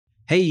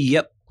Hey,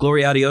 yep.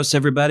 Glory adios,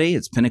 everybody.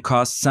 It's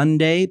Pentecost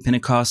Sunday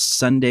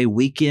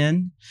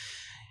weekend.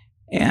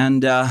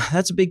 And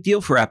that's a big deal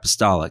for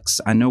apostolics.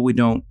 I know we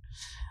don't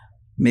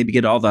maybe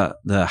get all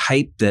the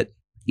hype that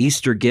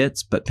Easter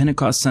gets, but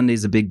Pentecost Sunday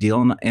is a big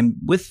deal. And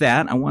with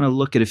that, I want to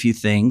look at a few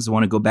things. I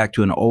want to go back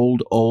to an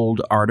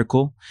old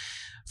article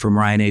from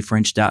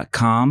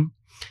RyanAFrench.com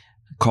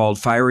called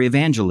Fiery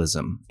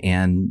Evangelism.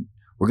 And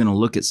we're going to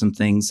look at some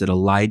things that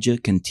Elijah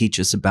can teach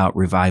us about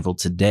revival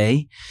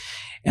today.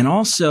 And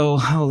also,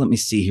 let me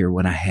see here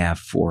what I have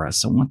for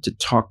us. I want to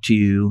talk to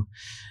you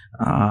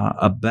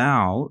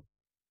about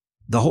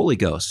the Holy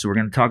Ghost. So we're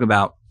going to talk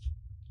about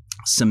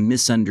some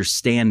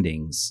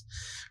misunderstandings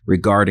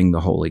regarding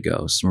the Holy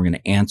Ghost. And we're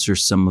going to answer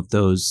some of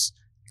those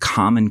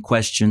common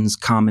questions,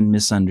 common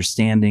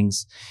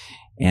misunderstandings.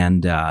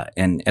 And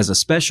as a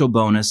special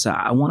bonus,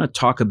 I want to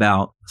talk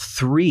about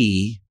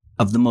 3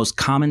 of the most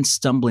common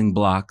stumbling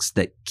blocks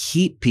that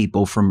keep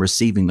people from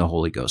receiving the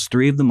Holy Ghost.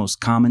 3 of the most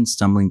common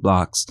stumbling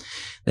blocks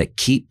that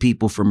keep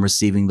people from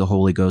receiving the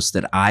Holy Ghost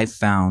that I've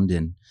found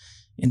in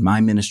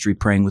my ministry,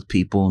 praying with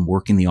people and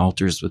working the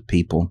altars with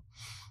people.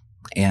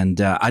 And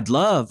I'd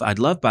love,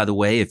 by the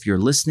way, if you're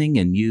listening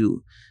and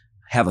you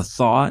have a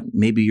thought,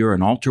 maybe you're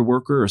an altar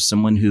worker or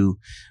someone who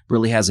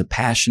really has a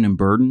passion and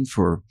burden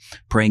for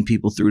praying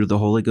people through to the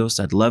Holy Ghost,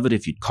 I'd love it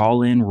if you'd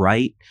call in,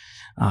 write,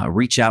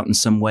 reach out in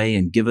some way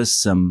and give us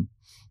some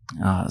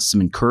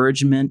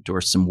encouragement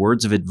or some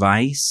words of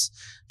advice,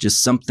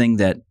 just something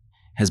that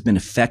has been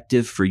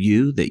effective for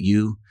you, that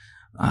you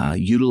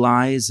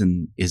utilize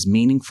and is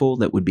meaningful,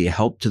 that would be a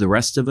help to the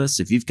rest of us.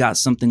 If you've got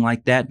something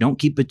like that, don't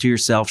keep it to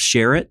yourself,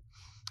 share it,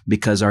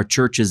 because our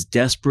churches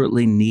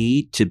desperately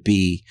need to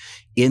be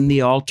in the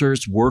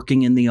altars,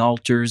 working in the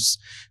altars,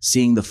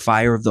 seeing the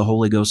fire of the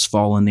Holy Ghost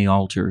fall in the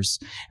altars.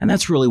 And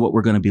that's really what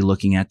we're going to be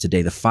looking at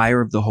today, the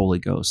fire of the Holy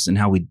Ghost and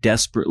how we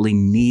desperately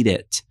need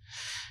it.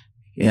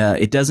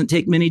 It doesn't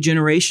take many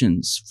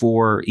generations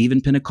for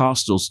even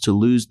Pentecostals to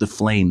lose the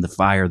flame, the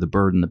fire, the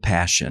burden, the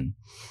passion.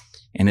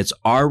 And it's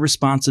our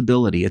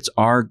responsibility. It's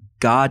our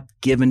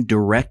God-given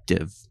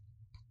directive.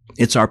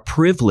 It's our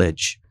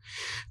privilege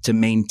to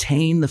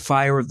maintain the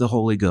fire of the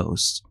Holy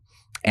Ghost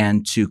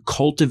and to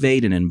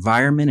cultivate an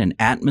environment, an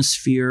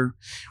atmosphere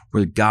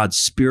where God's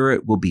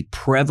Spirit will be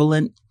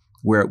prevalent,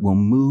 where it will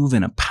move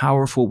in a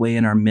powerful way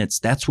in our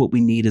midst. That's what we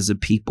need as a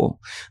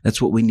people.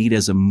 That's what we need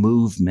as a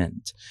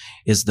movement,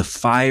 is the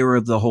fire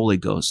of the Holy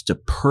Ghost to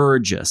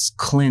purge us,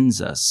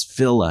 cleanse us,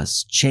 fill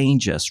us,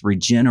 change us,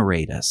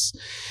 regenerate us.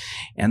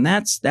 And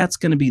that's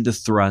going to be the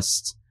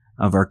thrust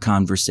of our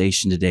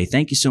conversation today.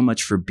 Thank you so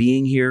much for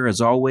being here. As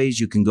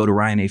always, you can go to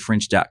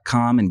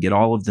RyanAFrench.com and get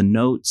all of the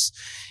notes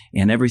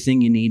and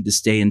everything you need to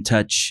stay in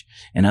touch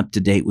and up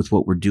to date with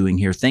what we're doing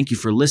here. Thank you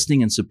for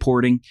listening and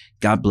supporting.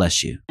 God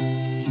bless you.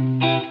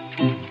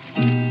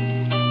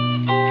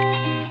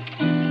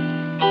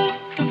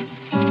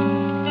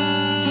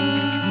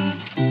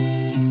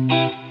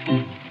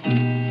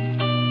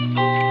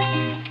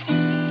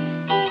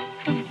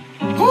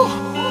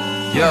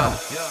 Yeah.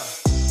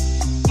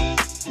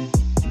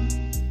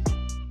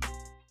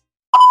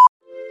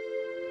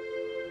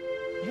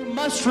 You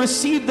must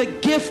receive the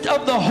gift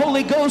of the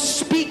Holy Ghost,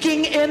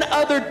 speaking in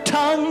other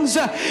tongues,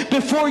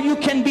 before you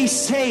can be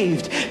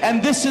saved.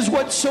 And this is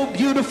what's so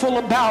beautiful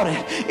about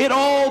it. It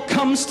all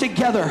comes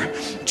together.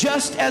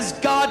 Just as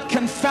God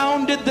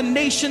confounded the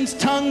nations'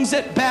 tongues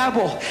at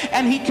Babel,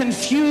 and he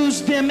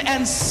confused them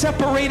and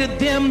separated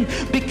them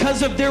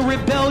because of their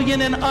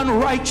rebellion and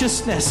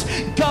unrighteousness,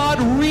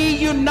 God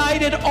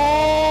reunited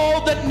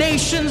all the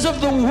nations of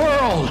the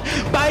world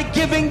by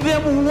giving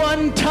them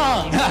one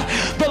tongue,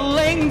 the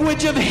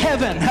language of heaven.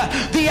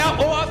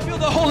 I feel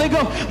the Holy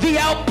Ghost, the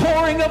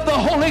outpouring of the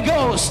Holy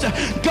Ghost.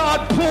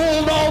 God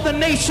pulled all the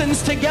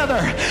nations together.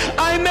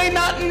 I may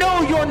not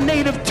know your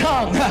native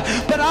tongue,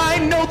 but I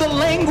know the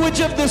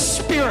language of the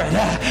Spirit.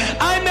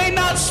 I may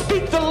not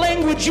speak the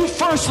language you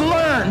first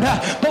learned,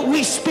 but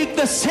we speak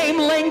the same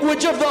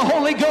language of the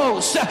Holy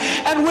Ghost.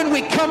 And when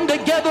we come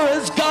together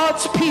as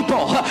God's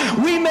people,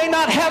 we may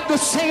not have the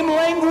same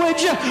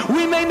language,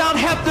 we may not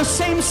have the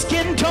same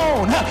skin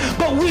tone,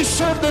 but we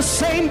serve the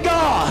same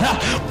God.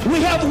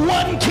 We have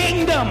one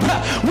kingdom,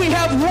 we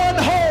have one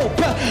hope,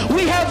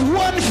 we have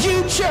one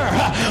future,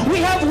 we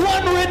have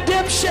one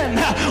redemption,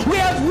 we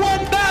have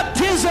one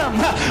baptism,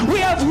 we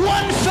have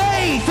one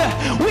faith,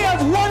 we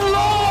have one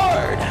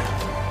Lord.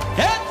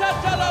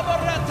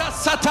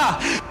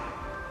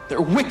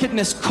 Their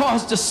wickedness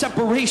caused a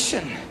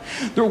separation.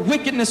 Their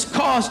wickedness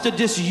caused a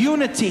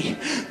disunity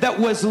that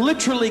was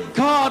literally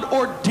God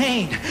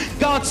ordained.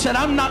 God said,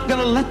 I'm not going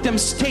to let them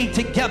stay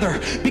together,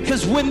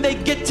 because when they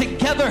get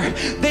together,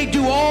 they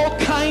do all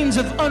kinds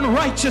of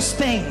unrighteous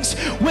things.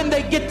 When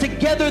they get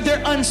together,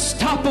 they're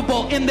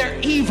unstoppable in their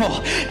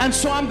evil. And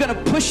so I'm going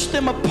to push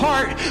them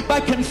apart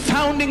by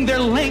confounding their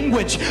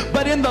language.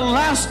 But in the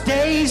last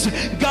days,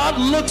 God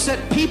looks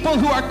at people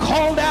who are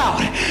called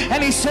out,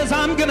 and he says,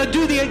 I'm going to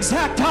do the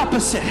exact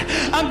opposite.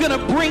 I'm going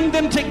to bring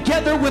them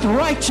together with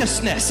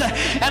righteousness,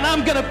 and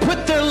I'm going to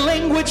put their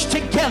language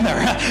together.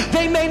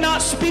 They may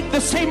not speak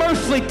the same earthly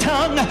earthly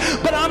tongue,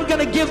 but I'm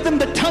going to give them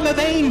the tongue of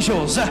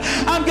angels.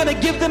 I'm going to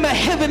give them a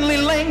heavenly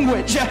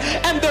language,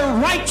 and their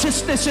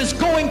righteousness is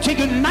going to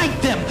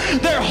unite them.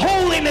 Their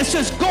holiness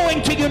is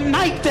going to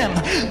unite them.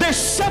 Their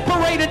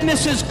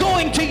separatedness is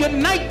going to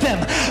unite them.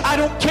 I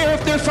don't care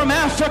if they're from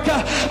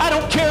Africa. I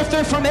don't care if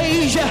they're from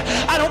Asia.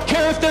 I don't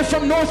care if they're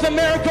from North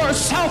America or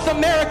South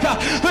America.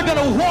 They're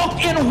going to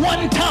walk in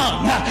one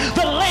tongue,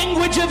 the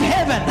language of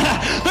heaven.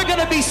 They're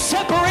going to be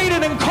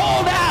separated and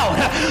called out.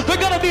 They're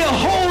going to be a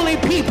holy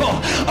people,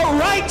 a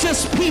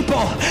righteous people,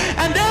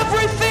 and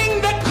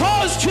everything that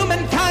caused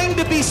humankind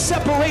to be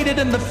separated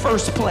in the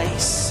first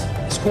place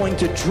is going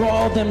to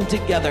draw them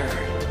together,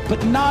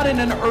 but not in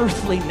an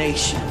earthly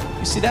nation.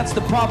 You see, that's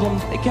the problem.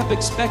 They kept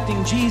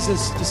expecting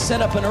Jesus to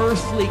set up an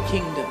earthly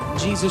kingdom.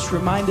 Jesus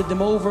reminded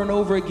them over and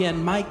over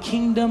again, my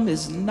kingdom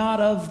is not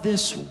of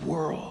this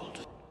world.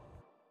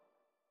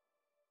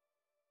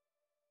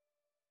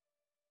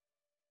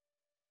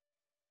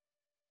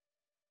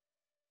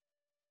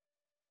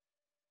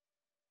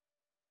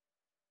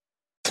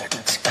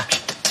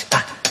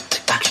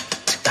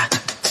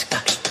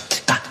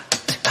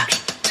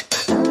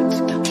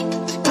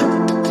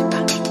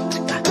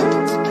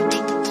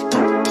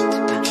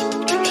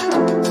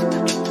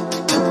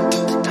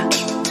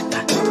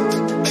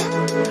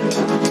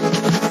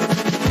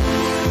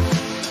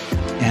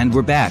 And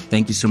we're back.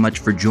 Thank you so much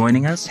for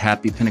joining us.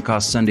 Happy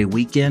Pentecost Sunday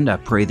weekend. I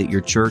pray that your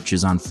church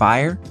is on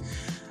fire.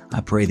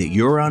 I pray that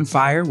you're on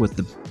fire with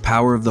the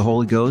power of the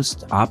Holy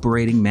Ghost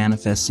operating,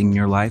 manifesting in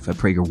your life. I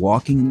pray you're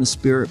walking in the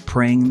Spirit,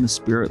 praying in the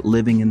Spirit,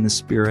 living in the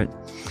Spirit.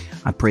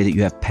 I pray that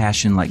you have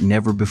passion like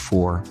never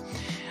before.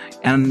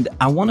 And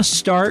I want to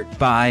start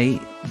by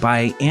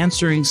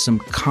answering some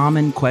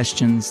common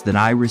questions that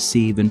I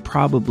receive, and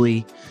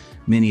probably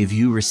many of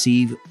you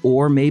receive,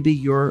 or maybe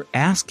you're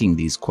asking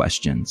these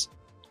questions.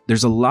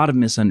 There's a lot of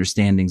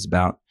misunderstandings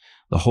about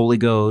the Holy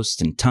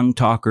Ghost and tongue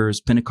talkers,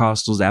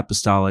 Pentecostals,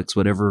 apostolics,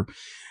 whatever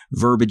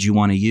verbiage you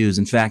want to use.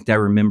 In fact, I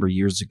remember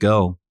years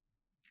ago,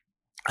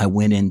 I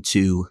went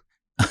into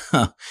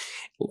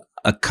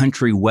a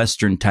country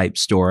western type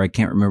store. I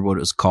can't remember what it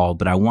was called,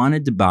 but I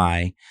wanted to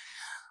buy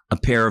a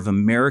pair of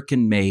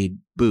American-made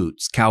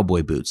boots,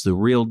 cowboy boots, the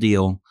real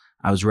deal.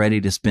 I was ready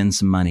to spend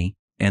some money.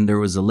 And there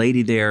was a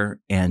lady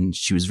there, and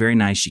she was very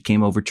nice. She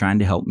came over trying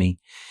to help me.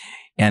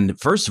 And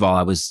first of all,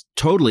 I was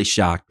totally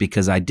shocked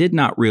because I did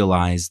not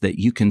realize that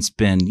you can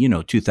spend,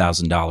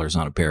 $2,000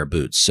 on a pair of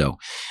boots. So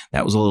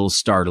that was a little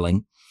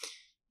startling.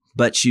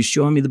 But she was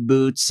showing me the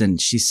boots,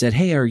 and she said,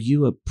 "Hey, are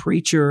you a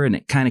preacher?" And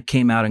it kind of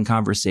came out in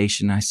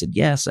conversation. I said,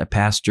 "Yes, I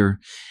pastor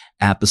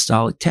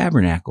Apostolic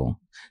Tabernacle,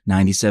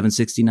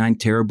 9769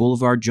 Terra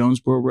Boulevard,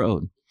 Jonesboro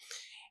Road."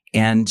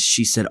 And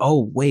she said,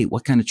 "Oh, wait,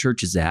 what kind of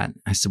church is that?"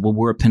 I said, "Well,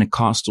 we're a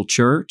Pentecostal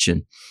church."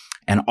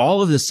 And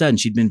all of a sudden,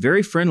 she'd been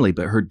very friendly,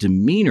 but her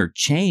demeanor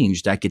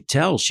changed. I could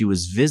tell she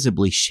was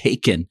visibly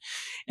shaken.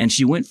 And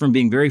she went from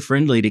being very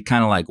friendly to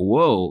kind of like,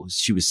 whoa.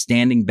 She was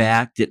standing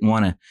back, didn't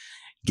want to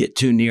get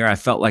too near. I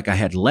felt like I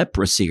had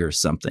leprosy or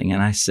something.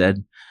 And I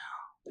said,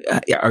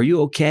 "Are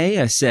you okay?"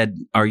 I said,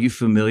 "Are you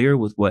familiar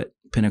with what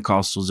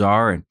Pentecostals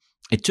are?" And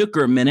it took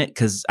her a minute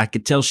because I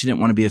could tell she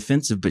didn't want to be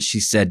offensive, but she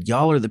said,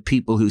 "Y'all are the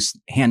people who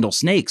handle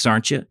snakes,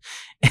 aren't you?"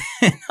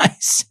 And I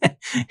said,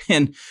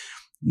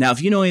 now,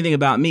 if you know anything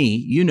about me,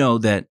 you know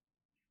that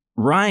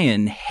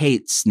Ryan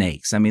hates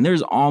snakes. I mean,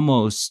 there's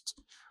almost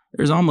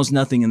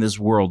nothing in this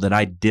world that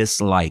I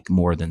dislike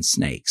more than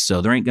snakes. So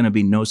there ain't going to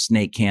be no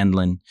snake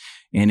handling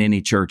in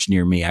any church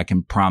near me. I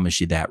can promise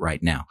you that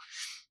right now.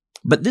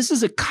 But this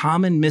is a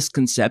common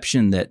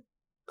misconception that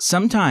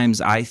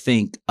sometimes I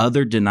think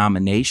other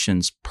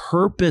denominations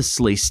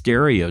purposely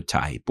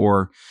stereotype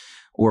or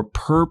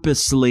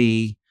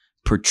purposely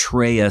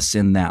portray us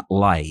in that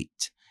light.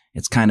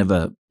 It's kind of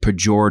a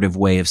pejorative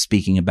way of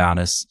speaking about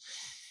us.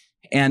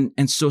 And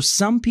so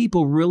some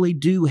people really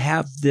do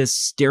have this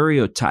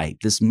stereotype,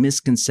 this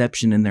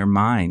misconception in their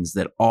minds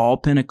that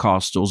all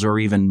Pentecostals, or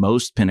even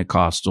most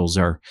Pentecostals,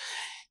 are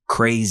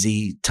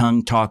crazy,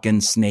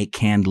 tongue-talking,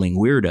 snake-handling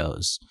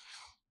weirdos,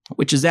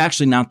 which is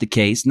actually not the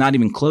case, not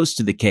even close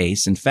to the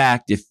case. In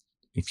fact,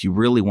 if you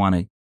really want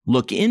to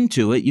look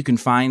into it, you can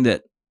find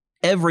that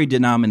every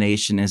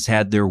denomination has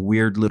had their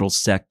weird little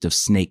sect of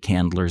snake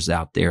handlers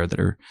out there that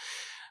are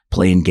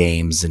playing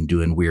games and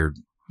doing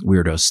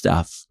weirdo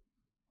stuff.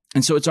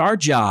 And so it's our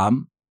job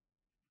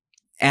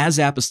as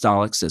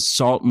apostolics, as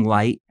salt and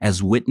light,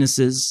 as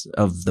witnesses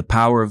of the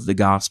power of the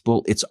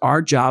gospel. It's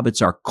our job.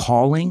 It's our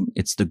calling.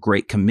 It's the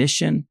Great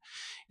Commission.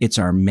 It's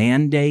our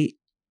mandate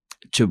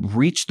to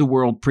reach the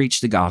world,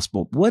 preach the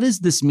gospel. What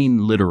does this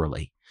mean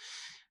literally?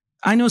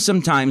 I know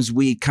sometimes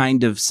we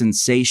kind of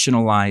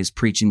sensationalize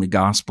preaching the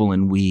gospel,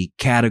 and we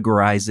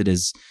categorize it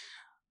as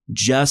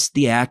just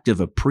the act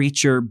of a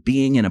preacher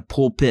being in a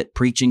pulpit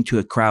preaching to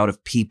a crowd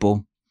of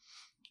people.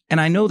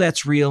 And I know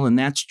that's real and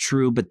that's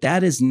true, but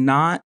that's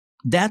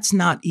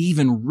not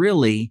even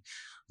really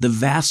the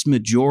vast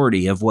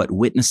majority of what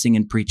witnessing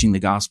and preaching the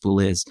gospel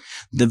is.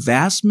 The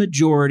vast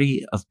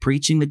majority of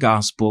preaching the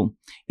gospel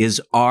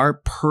is our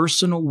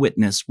personal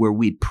witness, where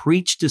we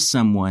preach to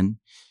someone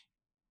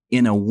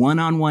in a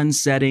one-on-one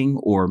setting,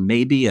 or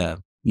maybe a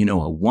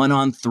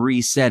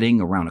one-on-three setting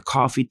around a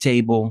coffee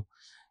table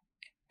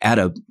at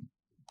a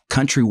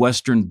country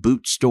western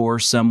boot store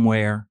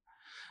somewhere,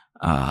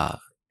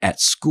 at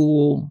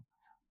school,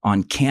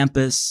 on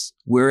campus,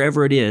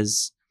 wherever it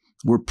is,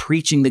 we're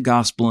preaching the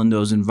gospel in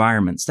those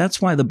environments.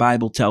 That's why the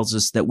Bible tells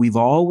us that we've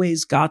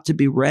always got to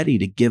be ready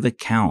to give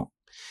account.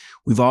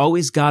 We've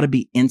always got to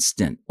be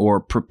instant or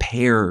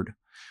prepared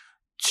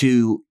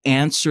to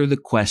answer the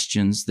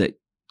questions that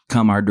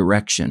come our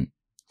direction.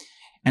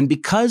 And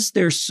because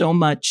there's so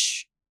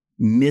much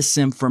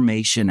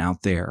misinformation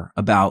out there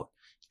about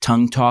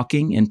tongue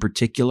talking in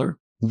particular,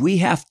 we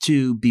have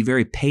to be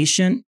very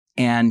patient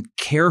and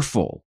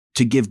careful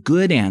to give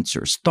good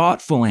answers,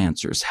 thoughtful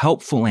answers,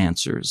 helpful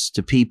answers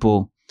to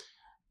people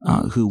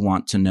who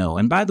want to know.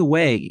 And by the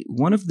way,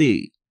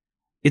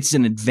 it's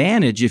an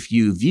advantage if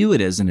you view it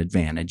as an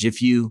advantage.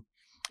 If you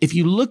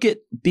look at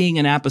being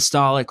an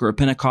apostolic or a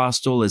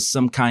Pentecostal as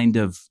some kind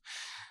of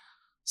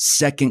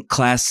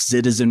second-class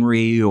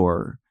citizenry,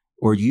 or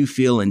you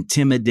feel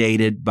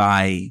intimidated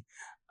by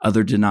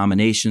other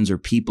denominations or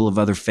people of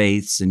other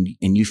faiths, and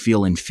you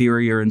feel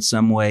inferior in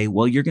some way,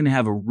 well, you're going to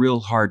have a real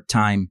hard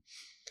time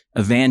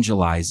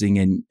evangelizing,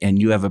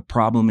 and you have a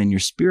problem in your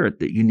spirit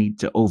that you need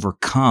to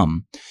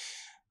overcome.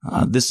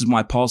 This is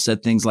why Paul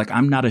said things like,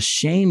 I'm not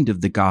ashamed of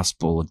the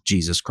gospel of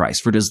Jesus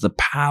Christ, for it is the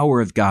power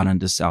of God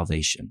unto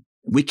salvation.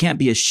 We can't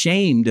be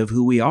ashamed of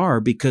who we are,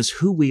 because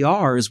who we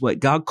are is what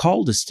God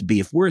called us to be.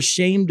 If we're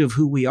ashamed of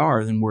who we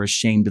are, then we're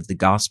ashamed of the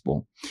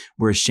gospel.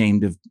 We're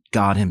ashamed of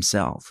God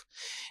himself.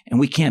 And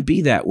we can't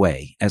be that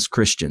way as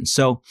Christians.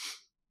 So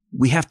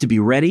we have to be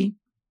ready.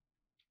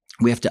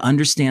 We have to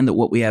understand that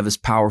what we have is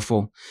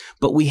powerful,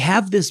 but we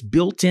have this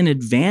built-in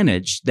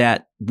advantage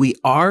that we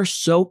are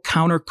so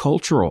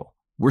countercultural.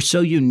 We're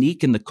so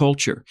unique in the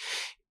culture,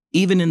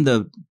 even in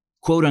the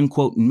quote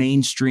unquote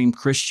mainstream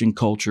Christian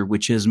culture,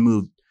 which has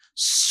moved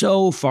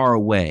so far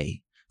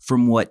away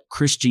from what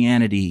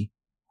Christianity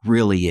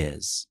really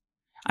is.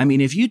 I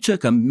mean, if you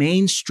took a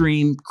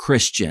mainstream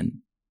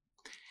Christian,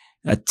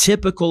 a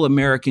typical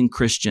American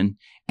Christian,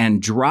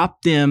 and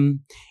dropped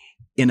them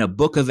in a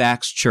Book of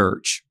Acts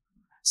church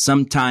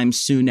sometime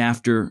soon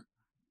after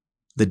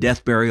the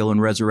death, burial,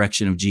 and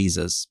resurrection of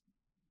Jesus,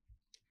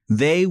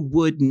 they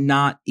would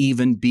not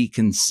even be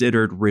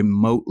considered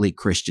remotely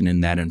Christian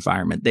in that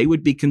environment. They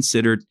would be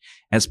considered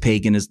as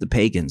pagan as the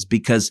pagans,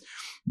 because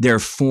their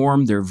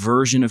form, their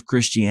version of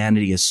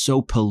Christianity is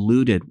so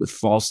polluted with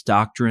false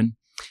doctrine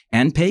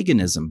and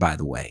paganism, by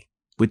the way,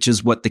 which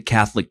is what the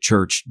Catholic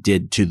Church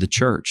did to the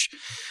church.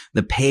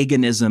 The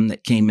paganism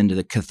that came into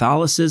the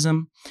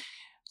Catholicism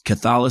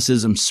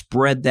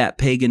spread that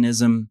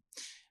paganism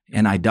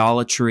and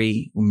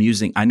idolatry.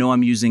 I know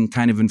I'm using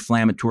kind of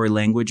inflammatory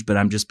language, but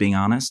I'm just being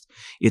honest.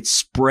 It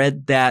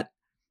spread that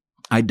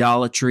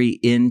idolatry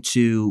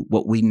into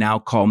what we now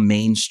call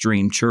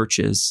mainstream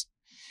churches.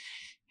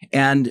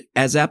 And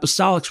as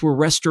apostolics, we're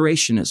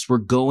restorationists. We're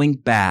going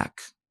back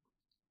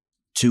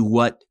to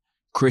what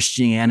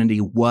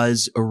Christianity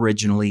was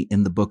originally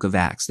in the Book of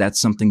Acts.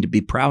 That's something to be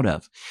proud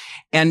of.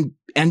 And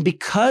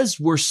because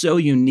we're so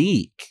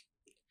unique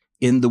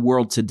in the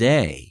world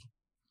today,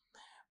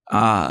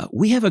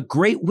 we have a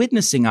great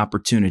witnessing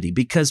opportunity,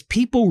 because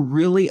people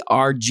really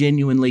are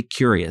genuinely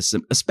curious,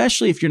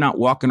 especially if you're not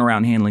walking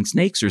around handling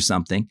snakes or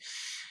something.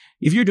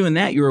 If you're doing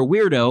that, you're a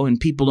weirdo and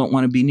people don't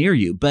want to be near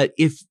you. But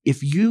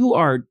if you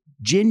are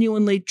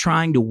genuinely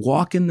trying to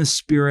walk in the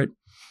Spirit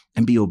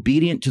and be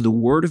obedient to the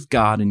Word of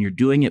God, and you're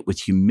doing it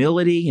with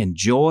humility and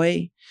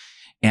joy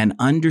and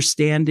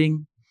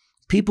understanding,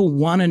 people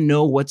want to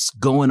know what's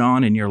going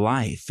on in your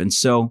life. And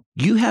so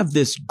you have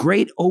this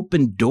great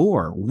open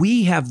door.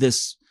 We have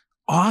this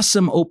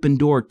awesome open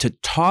door to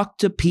talk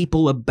to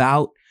people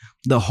about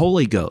the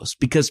Holy Ghost,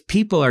 because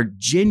people are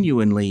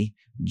genuinely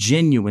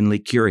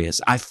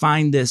curious. I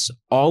find this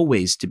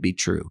always to be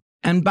true.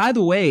 And by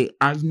the way,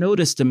 I've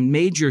noticed a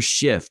major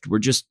shift. We're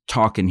just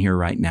talking here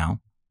right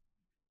now.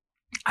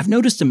 I've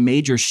noticed a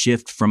major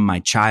shift from my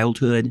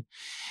childhood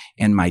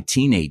and my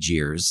teenage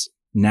years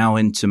now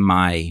into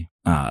my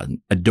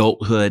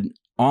adulthood,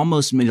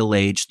 almost middle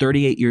age,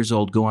 38 years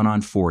old, going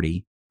on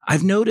 40.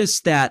 I've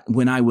noticed that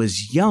when I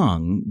was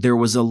young, there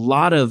was a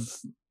lot of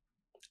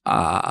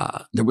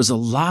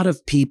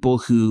people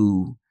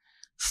who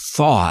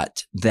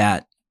thought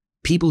that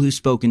people who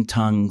spoke in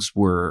tongues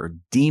were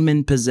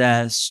demon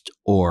possessed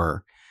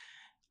or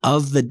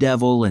of the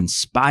devil,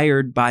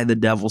 inspired by the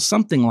devil,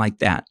 something like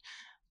that.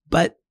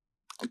 But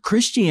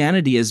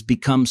Christianity has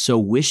become so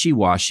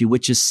wishy-washy,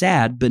 which is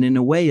sad, but in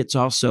a way it's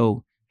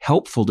also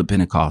helpful to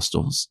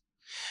Pentecostals,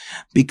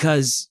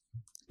 because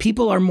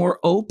people are more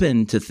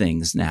open to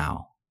things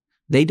now.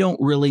 They don't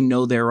really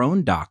know their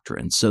own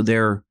doctrine, so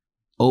they're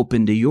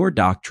open to your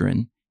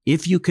doctrine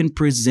if you can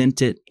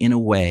present it in a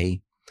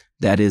way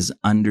that is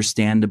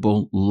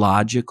understandable,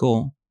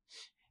 logical,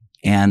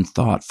 and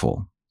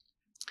thoughtful.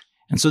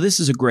 And so this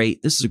is a great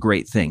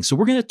thing. So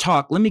we're going to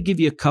talk. Let me give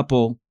you a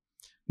couple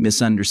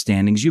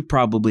misunderstandings. You've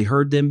probably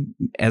heard them.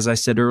 As I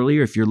said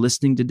earlier, if you're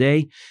listening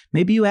today,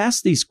 maybe you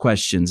ask these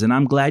questions, and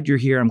I'm glad you're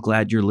here. I'm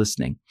glad you're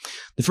listening.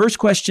 The first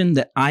question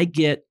that I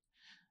get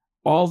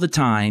all the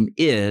time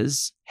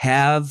is,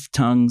 have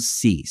tongues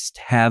ceased?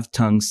 Have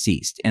tongues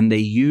ceased? And they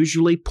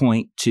usually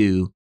point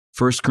to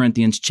 1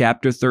 Corinthians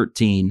chapter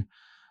 13,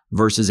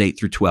 verses 8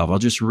 through 12. I'll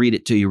just read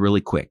it to you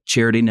really quick.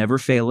 Charity never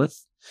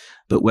faileth,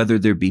 but whether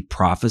there be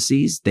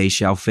prophecies, they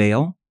shall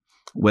fail.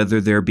 Whether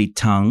there be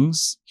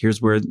tongues,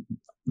 here's where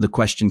the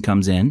question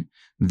comes in,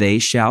 they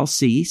shall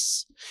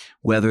cease.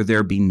 Whether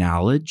there be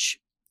knowledge,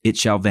 it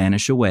shall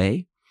vanish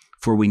away.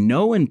 For we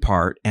know in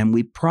part, and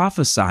we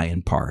prophesy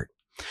in part.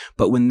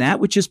 But when that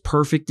which is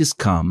perfect is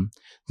come,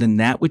 then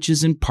that which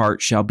is in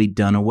part shall be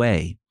done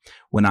away.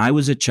 When I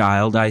was a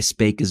child, I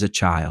spake as a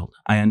child.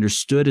 I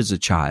understood as a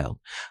child.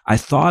 I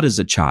thought as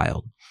a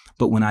child.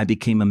 But when I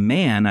became a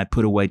man, I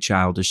put away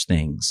childish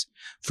things.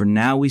 For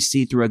now we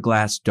see through a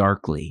glass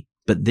darkly,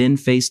 but then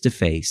face to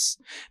face.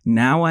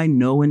 Now I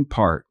know in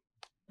part,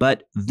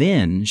 but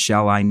then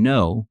shall I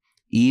know,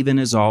 even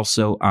as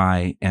also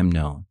I am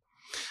known.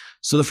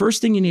 So the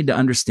first thing you need to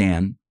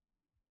understand,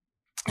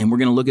 and we're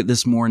going to look at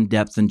this more in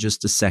depth in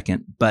just a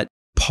second, but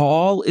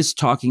Paul is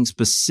talking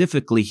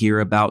specifically here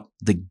about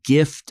the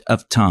gift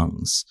of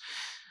tongues.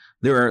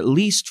 There are at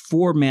least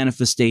 4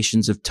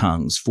 manifestations of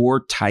tongues,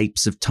 4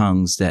 types of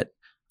tongues that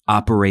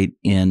operate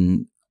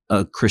in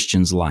a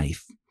Christian's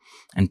life.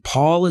 And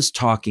Paul is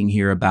talking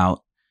here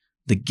about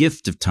the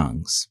gift of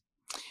tongues.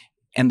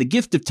 And the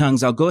gift of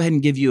tongues, I'll go ahead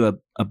and give you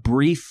a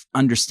brief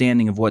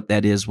understanding of what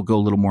that is. We'll go a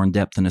little more in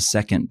depth in a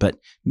second, but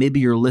maybe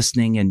you're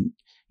listening and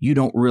you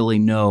don't really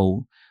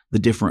know the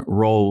different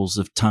roles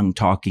of tongue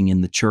talking in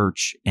the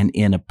church and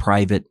in a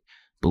private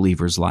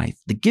believer's life.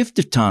 The gift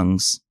of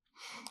tongues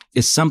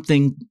is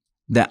something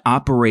that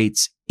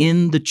operates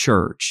in the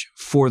church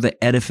for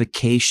the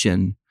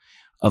edification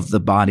of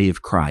the body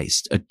of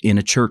Christ, in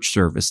a church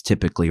service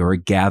typically, or a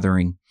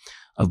gathering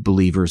of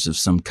believers of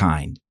some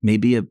kind,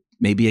 maybe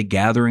a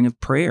gathering of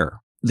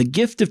prayer. The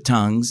gift of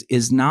tongues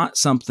is not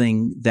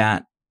something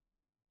that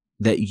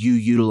you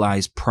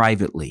utilize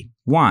privately.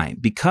 Why?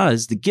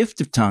 Because the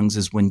gift of tongues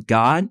is when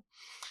God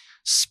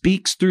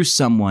speaks through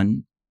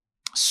someone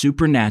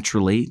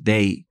supernaturally.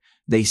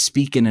 They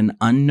speak in an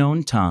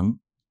unknown tongue.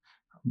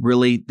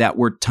 Really, that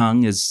word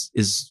tongue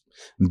is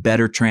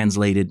better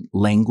translated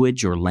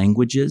language or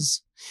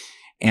languages.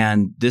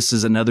 And this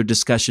is another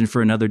discussion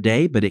for another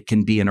day, but it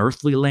can be an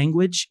earthly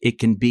language. It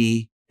can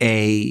be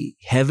a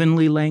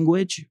heavenly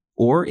language,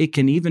 or it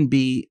can even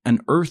be an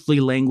earthly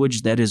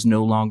language that is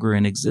no longer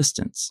in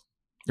existence.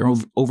 There are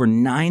over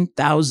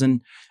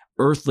 9,000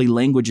 earthly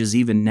languages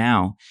even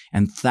now,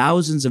 and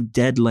thousands of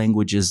dead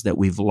languages that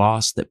we've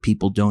lost that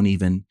people don't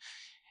even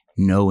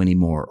know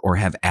anymore or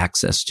have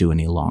access to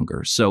any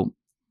longer. So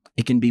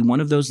it can be one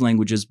of those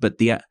languages, but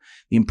the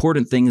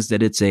important thing is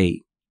that it's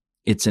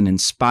an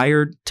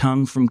inspired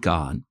tongue from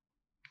God.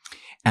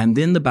 And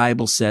then the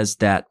Bible says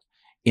that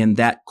in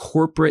that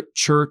corporate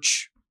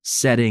church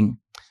setting,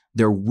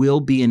 there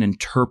will be an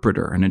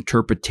interpreter, an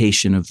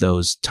interpretation of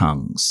those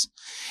tongues.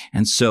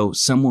 And so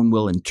someone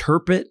will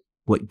interpret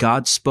what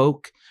God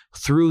spoke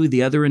through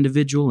the other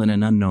individual in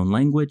an unknown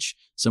language.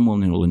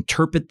 Someone will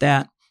interpret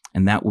that,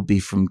 and that will be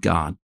from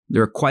God.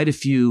 There are quite a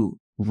few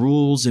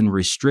rules and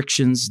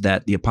restrictions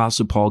that the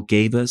Apostle Paul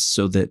gave us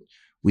so that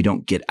we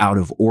don't get out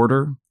of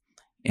order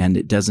and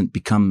it doesn't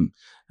become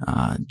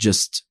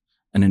just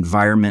an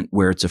environment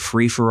where it's a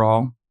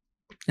free-for-all.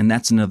 And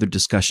that's another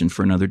discussion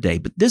for another day.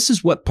 But this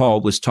is what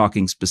Paul was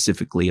talking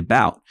specifically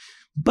about.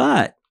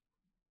 But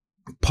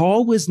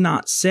Paul was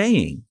not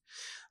saying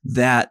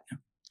that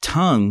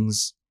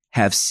tongues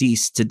have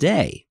ceased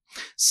today.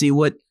 See,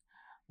 what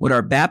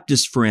our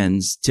Baptist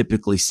friends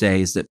typically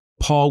say is that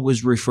Paul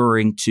was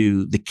referring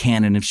to the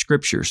canon of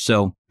Scripture.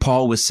 So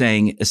Paul was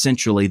saying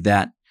essentially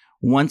that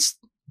once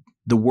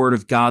the Word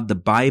of God, the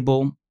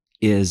Bible,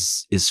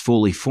 is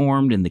fully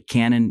formed and the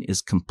canon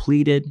is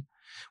completed,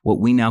 what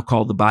we now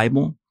call the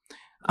Bible,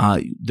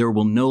 there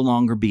will no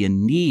longer be a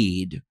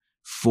need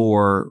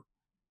for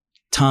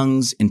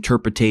tongues,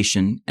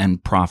 interpretation,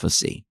 and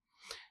prophecy.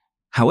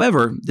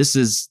 However, this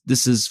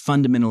is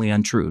fundamentally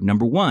untrue.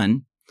 Number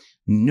one,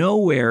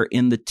 nowhere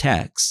in the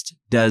text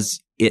does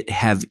it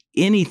have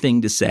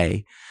anything to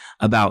say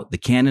about the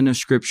canon of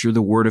Scripture,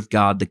 the Word of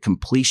God, the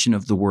completion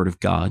of the Word of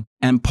God.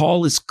 And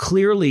Paul is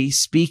clearly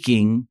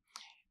speaking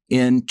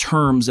in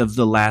terms of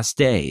the last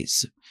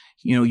days.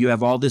 You know, you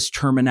have all this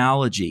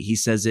terminology. He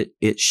says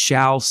it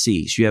shall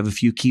cease. You have a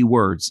few key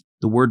words.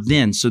 The word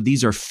then. So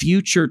these are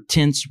future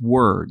tense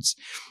words.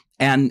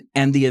 And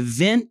the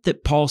event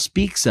that Paul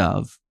speaks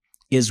of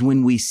is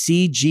when we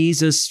see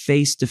Jesus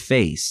face to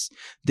face.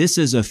 This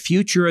is a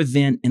future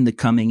event in the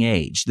coming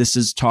age. This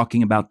is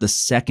talking about the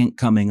second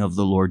coming of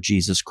the Lord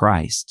Jesus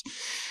Christ.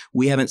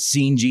 We haven't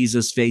seen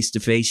Jesus face to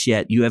face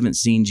yet. You haven't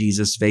seen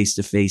Jesus face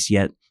to face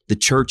yet. The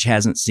church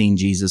hasn't seen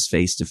Jesus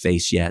face to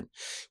face yet.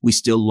 We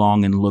still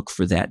long and look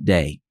for that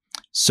day.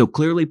 So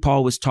clearly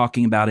Paul was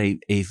talking about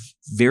a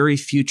very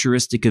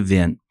futuristic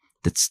event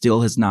that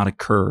still has not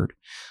occurred.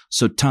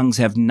 So tongues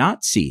have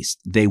not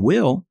ceased. They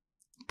will.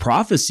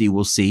 Prophecy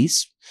will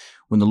cease.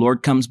 When the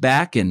Lord comes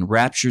back and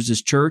raptures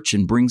his church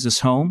and brings us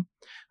home,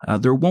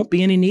 there won't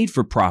be any need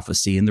for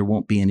prophecy, and there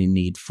won't be any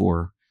need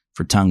for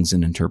tongues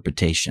and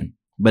interpretation.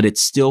 But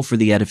it's still for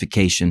the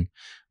edification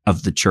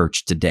of the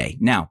church today.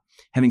 Now,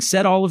 having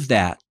said all of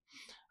that,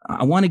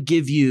 I want to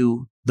give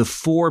you the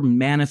 4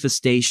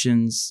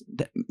 manifestations.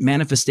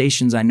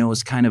 Manifestations, I know,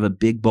 is kind of a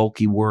big,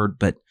 bulky word,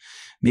 but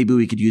maybe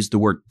we could use the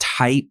word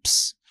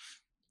types.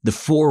 The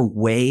 4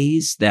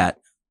 ways that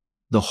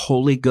the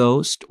Holy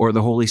Ghost or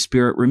the Holy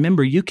Spirit.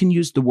 Remember, you can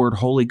use the word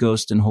Holy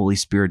Ghost and Holy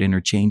Spirit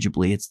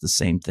interchangeably. It's the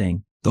same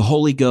thing. The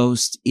Holy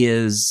Ghost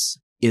is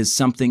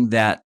something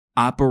that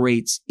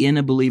operates in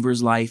a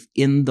believer's life,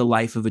 in the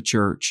life of a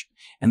church.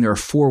 And there are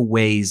 4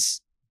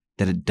 ways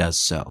that it does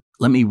so.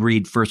 Let me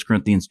read 1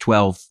 Corinthians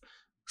 12,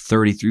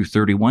 30 through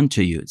 31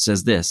 to you. It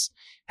says this: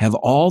 have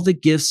all the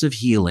gifts of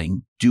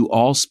healing, do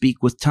all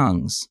speak with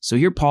tongues. So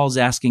here Paul's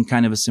asking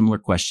kind of a similar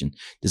question.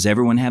 Does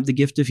everyone have the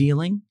gift of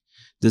healing?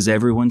 Does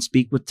everyone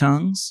speak with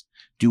tongues?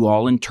 Do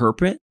all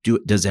interpret?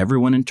 Does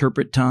everyone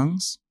interpret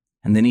tongues?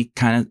 And then he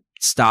kind of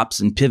stops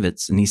and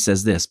pivots and he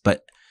says this: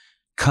 but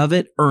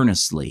covet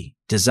earnestly,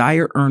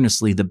 desire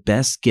earnestly the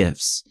best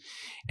gifts,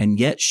 and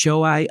yet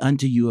show I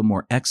unto you a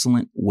more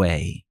excellent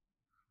way.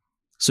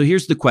 So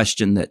here's the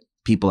question that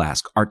people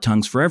ask: are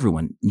tongues for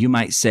everyone? You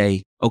might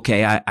say,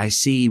 okay, I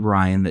see,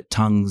 Ryan, that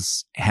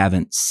tongues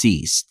haven't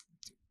ceased.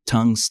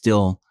 Tongues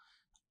still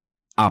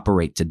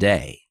operate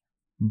today.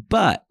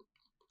 But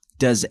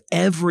does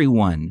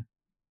everyone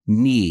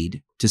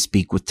need to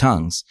speak with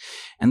tongues?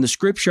 And the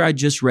scripture I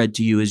just read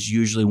to you is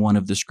usually one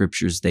of the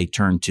scriptures they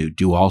turn to.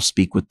 Do all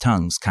speak with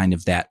tongues? Kind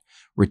of that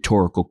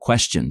rhetorical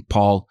question.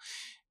 Paul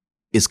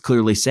is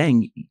clearly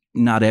saying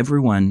not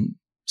everyone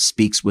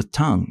speaks with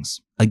tongues.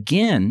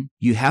 Again,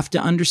 you have to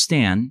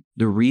understand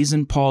the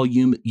reason Paul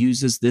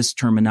uses this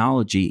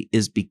terminology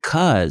is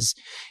because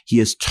he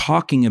is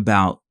talking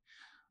about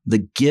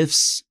the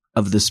gifts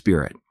of the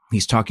Spirit.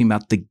 He's talking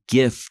about the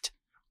gift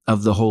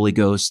of the Holy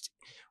Ghost,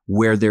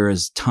 where there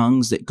is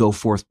tongues that go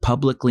forth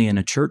publicly in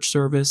a church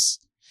service,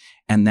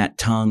 and that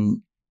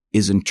tongue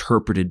is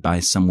interpreted by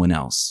someone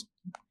else.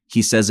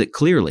 He says it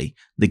clearly: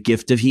 the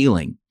gift of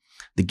healing,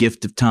 the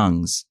gift of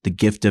tongues, the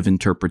gift of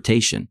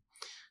interpretation.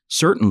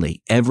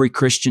 Certainly, every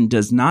Christian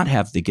does not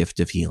have the gift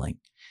of healing.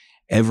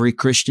 Every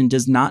Christian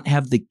does not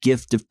have the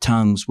gift of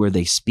tongues where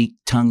they speak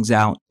tongues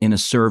out in a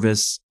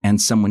service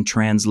and someone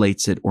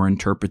translates it or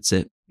interprets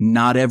it.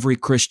 Not every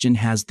Christian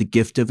has the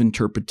gift of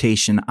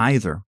interpretation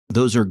either.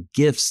 Those are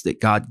gifts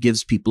that God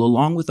gives people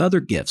along with other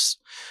gifts.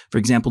 For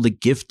example, the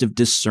gift of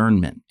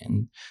discernment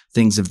and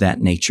things of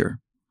that nature.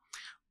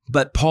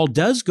 But Paul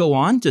does go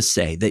on to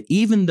say that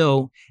even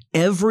though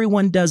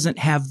everyone doesn't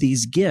have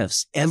these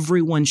gifts,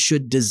 everyone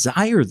should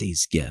desire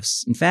these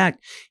gifts. In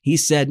fact, he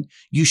said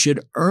you should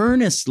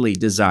earnestly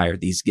desire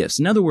these gifts.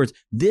 In other words,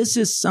 this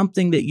is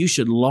something that you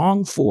should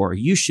long for.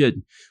 You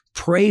should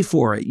pray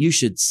for it. You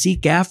should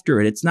seek after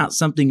it. It's not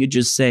something you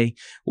just say,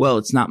 well,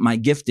 it's not my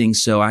gifting,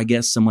 so I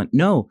guess someone.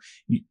 No,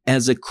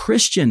 as a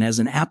Christian, as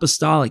an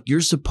apostolic,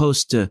 you're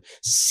supposed to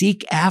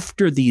seek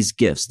after these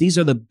gifts. These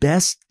are the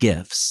best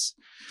gifts,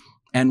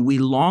 and we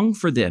long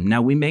for them.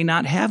 Now, we may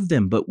not have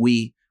them, but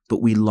we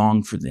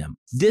long for them.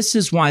 This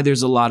is why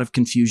there's a lot of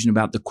confusion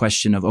about the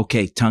question of,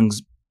 okay,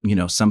 tongues.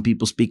 Some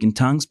people speak in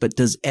tongues, but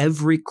does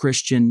every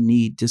Christian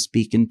need to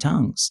speak in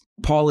tongues?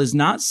 Paul is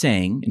not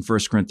saying in 1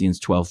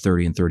 Corinthians 12,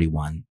 30 and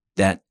 31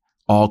 that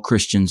all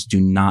Christians do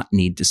not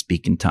need to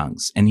speak in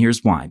tongues. And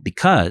here's why.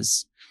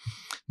 Because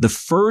the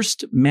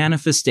first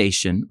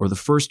manifestation or the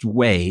first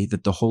way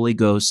that the Holy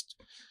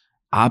Ghost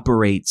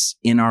operates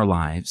in our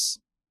lives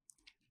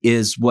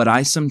is what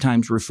I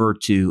sometimes refer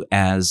to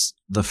as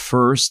the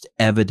first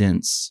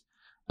evidence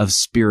of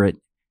Spirit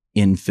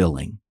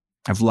infilling.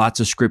 I have lots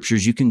of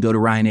scriptures. You can go to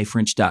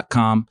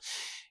ryanafrench.com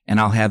and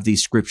I'll have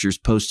these scriptures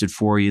posted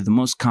for you. The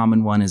most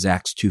common one is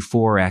Acts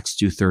 2:4, Acts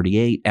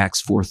 2:38,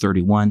 Acts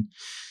 4:31,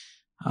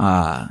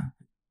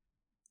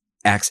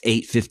 Acts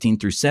 8:15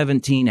 through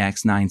 17,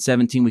 Acts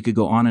 9:17. We could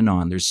go on and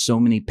on. There's so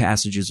many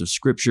passages of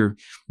scripture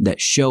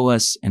that show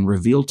us and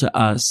reveal to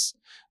us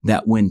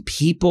that when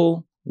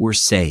people were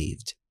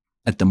saved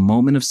at the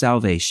moment of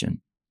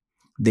salvation,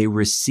 they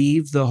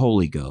received the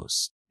Holy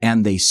Ghost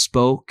and they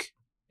spoke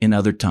in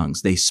other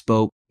tongues. They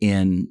spoke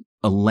in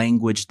a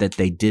language that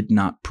they did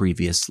not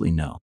previously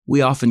know.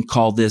 We often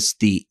call this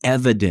the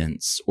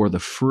evidence or the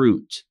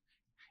fruit.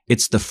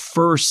 It's the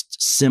first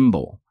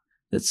symbol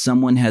that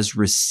someone has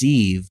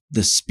received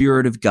the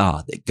Spirit of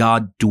God, that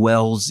God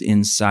dwells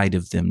inside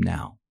of them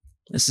now.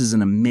 This is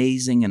an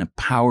amazing and a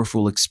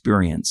powerful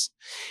experience.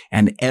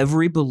 And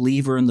every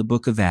believer in the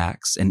book of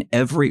Acts and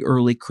every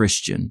early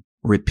Christian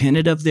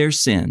repented of their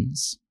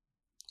sins,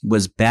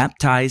 was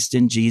baptized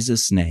in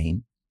Jesus'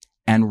 name,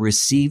 and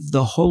received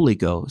the Holy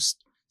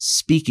Ghost,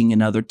 speaking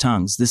in other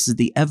tongues. This is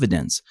the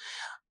evidence.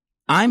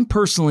 I'm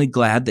personally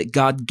glad that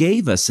God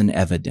gave us an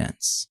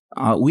evidence.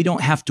 We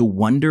don't have to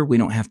wonder. We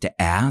don't have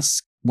to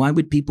ask. Why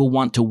would people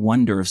want to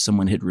wonder if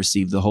someone had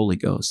received the Holy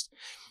Ghost?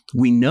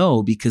 We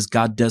know because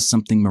God does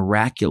something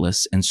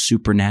miraculous and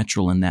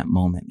supernatural in that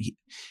moment.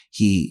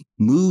 He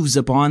moves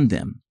upon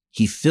them.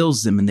 He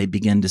fills them and they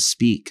begin to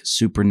speak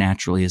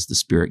supernaturally as the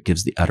Spirit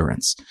gives the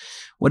utterance.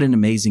 What an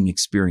amazing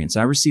experience.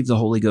 I received the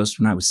Holy Ghost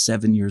when I was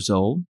 7 years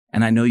old.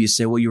 And I know you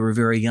say, well, you were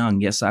very young.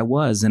 Yes, I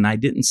was. And I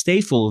didn't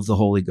stay full of the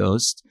Holy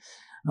Ghost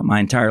my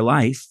entire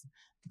life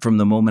from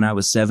the moment I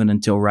was 7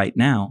 until right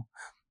now.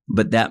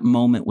 But that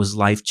moment was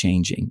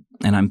life-changing.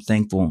 And I'm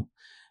thankful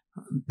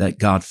that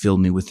God filled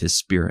me with His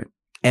Spirit.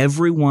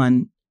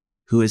 Everyone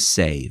who is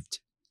saved,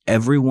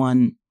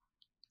 everyone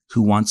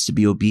who wants to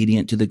be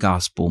obedient to the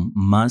gospel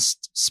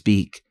must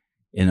speak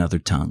in other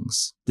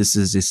tongues. This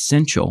is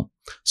essential.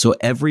 So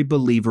every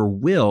believer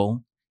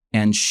will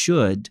and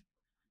should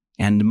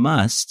and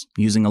must,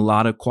 using a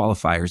lot of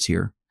qualifiers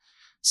here,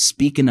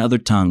 speak in other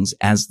tongues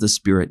as the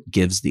Spirit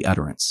gives the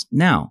utterance.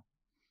 Now,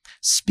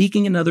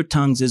 speaking in other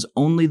tongues is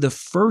only the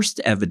first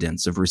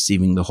evidence of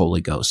receiving the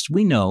Holy Ghost.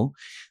 We know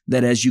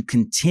that as you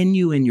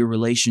continue in your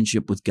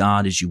relationship with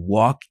God, as you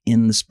walk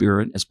in the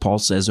Spirit, as Paul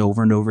says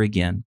over and over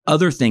again,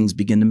 other things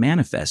begin to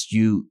manifest.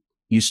 You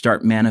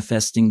start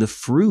manifesting the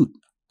fruit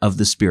of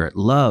the Spirit: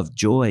 love,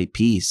 joy,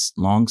 peace,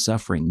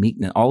 long-suffering,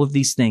 meekness. All of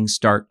these things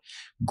start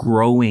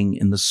growing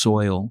in the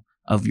soil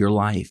of your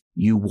life.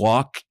 You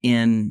walk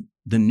in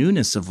the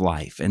newness of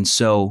life. And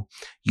so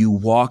you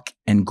walk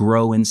and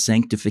grow in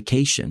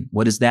sanctification.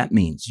 What does that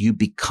mean? You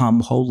become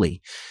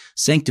holy.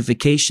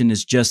 Sanctification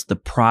is just the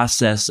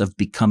process of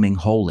becoming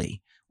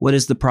holy. What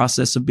is the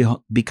process of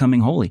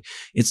becoming holy?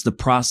 It's the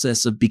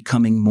process of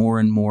becoming more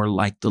and more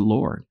like the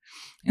Lord.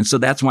 And so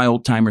that's why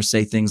old timers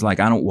say things like,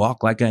 I don't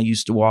walk like I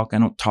used to walk. I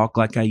don't talk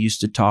like I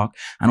used to talk.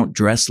 I don't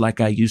dress like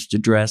I used to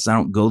dress. I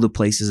don't go the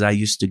places I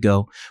used to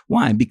go.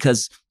 Why?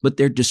 Because what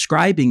they're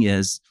describing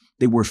is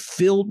they were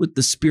filled with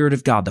the Spirit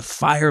of God. The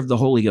fire of the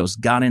Holy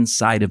Ghost got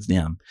inside of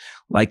them.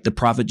 Like the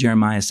prophet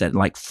Jeremiah said,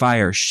 like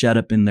fire shut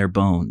up in their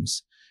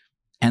bones.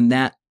 And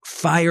that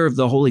fire of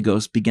the Holy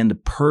Ghost began to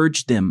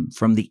purge them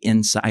from the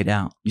inside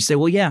out. You say,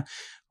 well, yeah,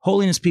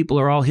 holiness people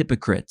are all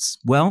hypocrites.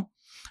 Well,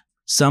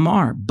 some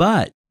are,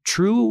 but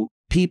true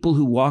people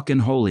who walk in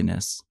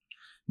holiness,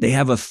 they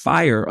have a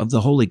fire of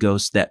the Holy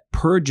Ghost that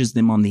purges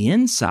them on the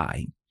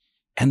inside,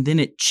 and then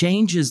it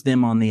changes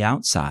them on the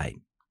outside.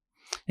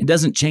 It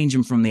doesn't change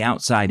them from the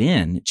outside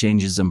in. It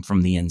changes them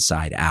from the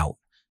inside out.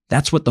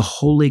 That's what the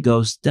Holy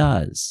Ghost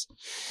does.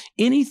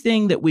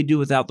 Anything that we do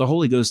without the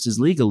Holy Ghost is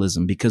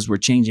legalism because we're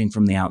changing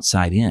from the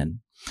outside in.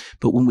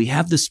 But when we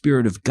have the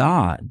Spirit of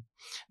God,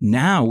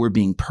 now we're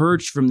being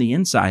purged from the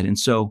inside. And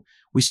so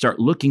we start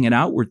looking at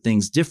outward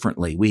things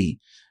differently. We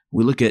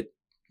look at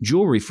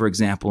jewelry, for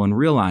example, and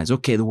realize,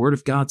 okay, the Word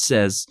of God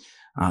says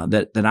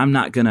that I'm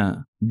not going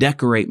to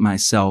decorate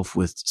myself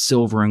with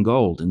silver and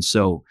gold. And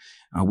so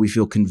we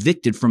feel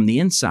convicted from the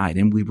inside,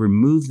 and we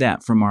remove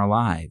that from our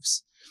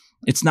lives.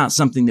 It's not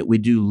something that we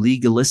do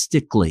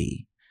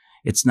legalistically.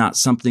 It's not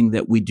something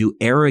that we do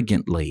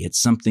arrogantly.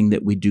 It's something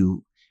that we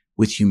do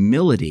with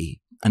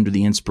humility under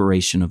the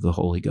inspiration of the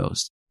Holy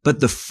Ghost. But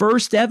the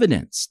first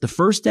evidence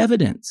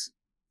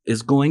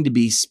is going to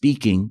be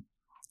speaking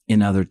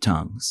in other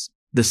tongues.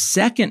 The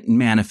second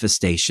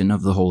manifestation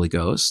of the Holy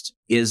Ghost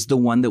is the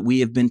one that we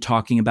have been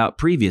talking about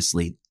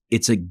previously.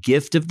 It's a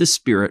gift of the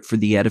Spirit for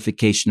the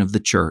edification of the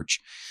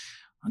church.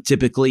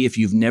 Typically, if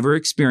you've never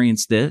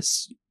experienced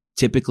this,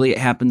 typically it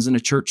happens in a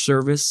church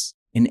service.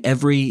 In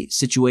every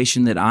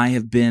situation that I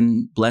have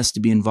been blessed to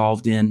be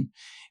involved in,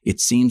 it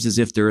seems as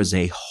if there is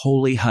a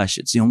holy hush.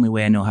 It's the only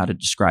way I know how to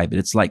describe it.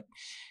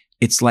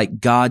 It's like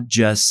God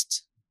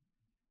just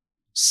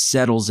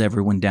settles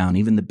everyone down.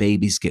 Even the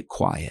babies get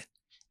quiet.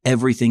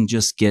 Everything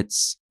just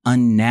gets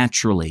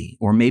unnaturally,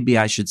 or maybe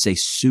I should say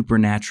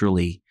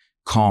supernaturally,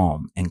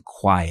 calm and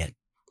quiet.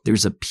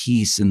 There's a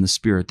peace in the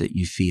Spirit that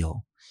you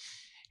feel.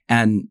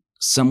 And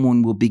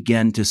someone will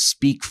begin to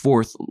speak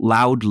forth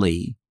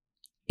loudly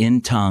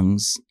in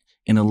tongues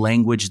in a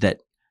language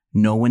that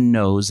no one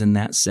knows in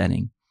that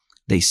setting.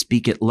 They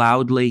speak it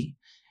loudly.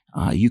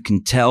 You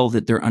can tell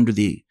that they're under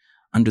the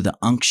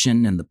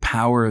unction and the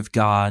power of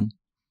God.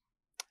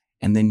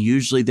 And then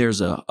usually there's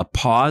a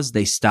pause.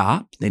 They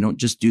stop. They don't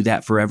just do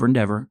that forever and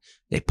ever.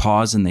 They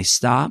pause and they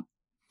stop.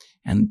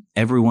 And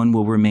everyone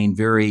will remain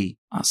very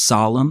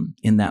solemn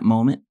in that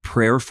moment,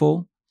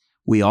 prayerful.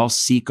 We all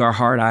seek our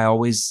heart. I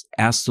always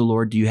ask the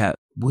Lord,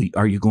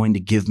 are you going to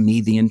give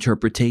me the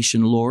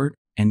interpretation, Lord?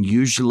 And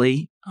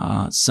usually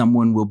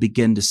someone will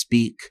begin to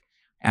speak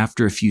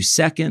after a few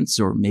seconds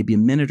or maybe a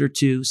minute or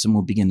two.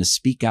 Someone will begin to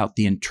speak out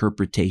the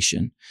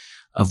interpretation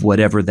of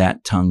whatever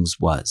that tongues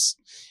was.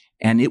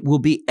 And it will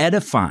be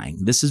edifying.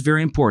 This is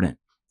very important.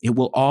 It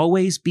will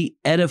always be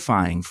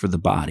edifying for the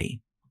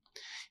body.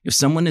 If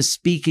someone is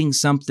speaking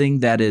something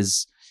that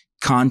is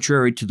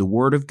contrary to the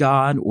Word of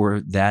God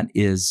or that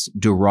is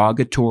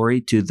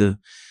derogatory to the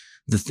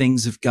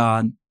things of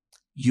God,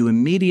 you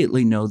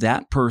immediately know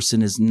that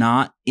person is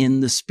not in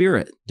the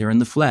Spirit. They're in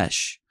the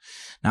flesh.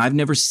 Now, I've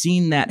never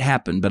seen that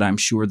happen, but I'm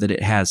sure that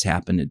it has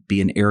happened. It'd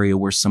be an area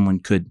where someone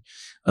could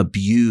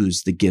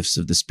abuse the gifts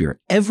of the Spirit.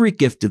 Every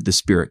gift of the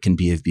Spirit can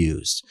be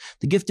abused.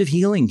 The gift of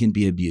healing can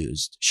be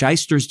abused.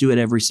 Shysters do it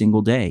every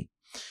single day.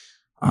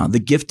 The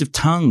gift of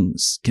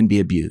tongues can be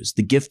abused.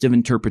 The gift of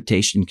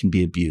interpretation can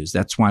be abused.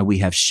 That's why we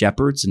have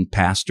shepherds and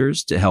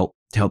pastors to help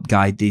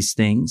guide these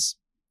things.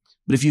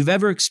 But if you've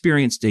ever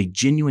experienced a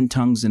genuine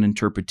tongues and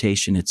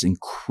interpretation, it's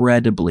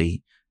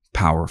incredibly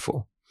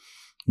powerful.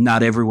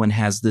 Not everyone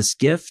has this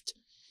gift.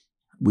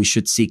 We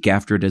should seek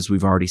after it, as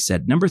we've already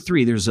said. Number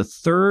 3, there's a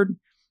third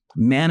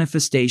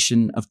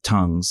manifestation of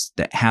tongues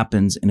that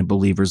happens in a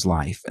believer's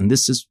life. And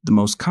this is the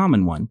most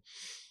common one.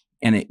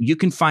 And you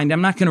can find,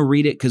 I'm not going to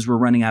read it because we're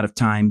running out of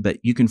time, but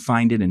you can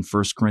find it in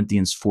 1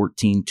 Corinthians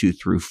 14,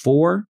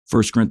 2-4,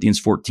 1 Corinthians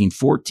 14,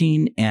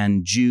 14,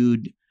 and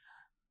Jude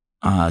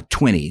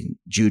 20,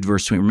 Jude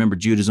verse 20. Remember,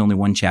 Jude is only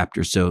one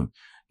chapter. So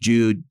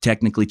Jude,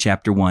 technically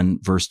chapter 1,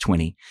 verse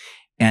 20.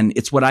 And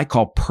it's what I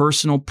call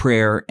personal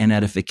prayer and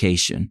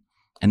edification.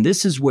 And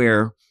this is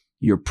where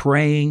you're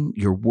praying,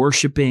 you're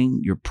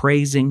worshiping, you're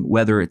praising,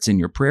 whether it's in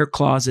your prayer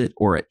closet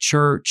or at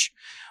church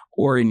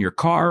or in your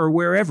car or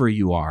wherever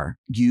you are.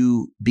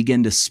 You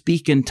begin to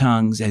speak in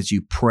tongues as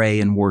you pray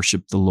and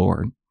worship the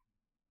Lord.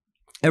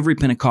 Every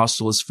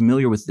Pentecostal is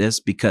familiar with this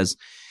because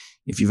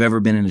if you've ever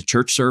been in a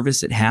church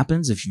service, it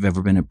happens. If you've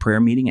ever been in a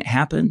prayer meeting, it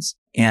happens.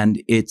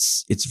 And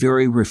it's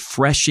very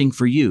refreshing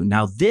for you.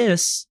 Now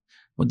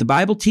what the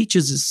Bible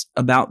teaches us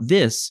about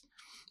this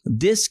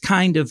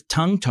kind of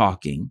tongue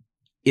talking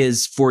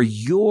is for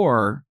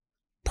your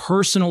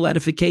personal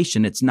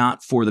edification. It's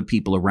not for the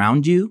people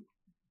around you.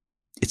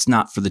 It's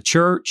not for the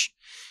church.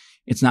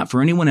 It's not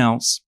for anyone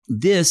else.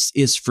 This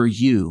is for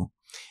you.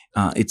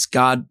 It's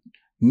God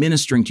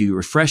ministering to you,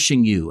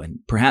 refreshing you, and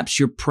perhaps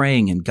you're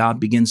praying and God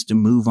begins to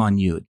move on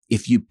you.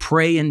 If you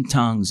pray in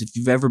tongues, if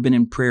you've ever been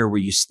in prayer where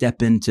you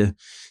step into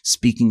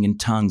speaking in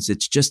tongues,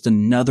 it's just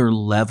another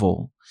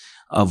level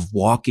of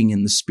walking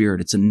in the Spirit.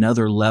 It's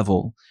another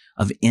level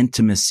of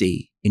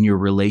intimacy in your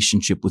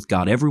relationship with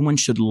God. Everyone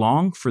should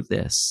long for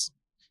this.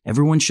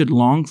 Everyone should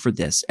long for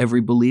this. Every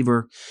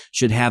believer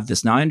should have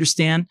this. Now, I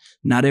understand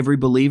not every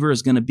believer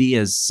is going to be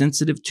as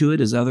sensitive to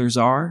it as others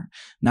are.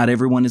 Not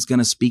everyone is going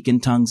to speak in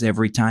tongues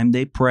every time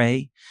they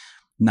pray.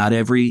 Not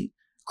every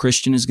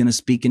Christian is going to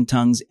speak in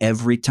tongues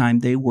every time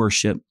they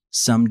worship.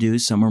 Some do,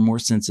 some are more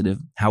sensitive.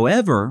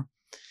 However,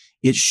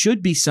 it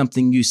should be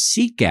something you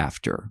seek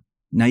after.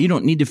 Now, you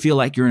don't need to feel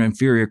like you're an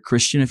inferior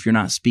Christian if you're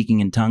not speaking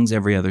in tongues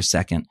every other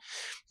second,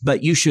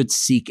 but you should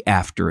seek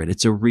after it.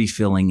 It's a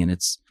refilling and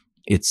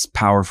it's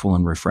powerful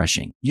and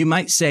refreshing. You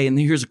might say, and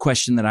here's a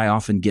question that I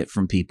often get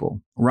from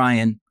people,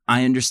 Ryan,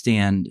 I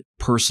understand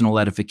personal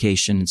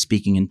edification and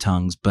speaking in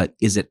tongues, but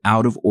is it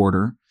out of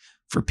order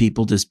for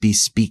people to be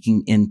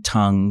speaking in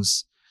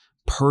tongues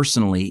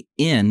personally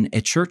in a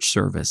church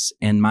service?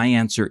 And my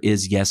answer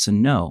is yes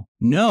and no.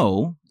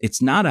 No,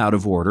 it's not out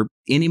of order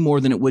any more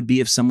than it would be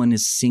if someone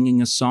is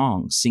singing a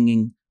song,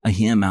 singing a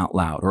hymn out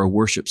loud or a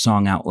worship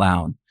song out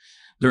loud.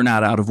 They're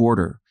not out of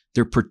order.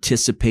 They're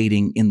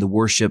participating in the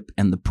worship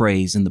and the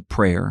praise and the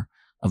prayer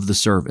of the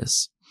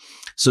service.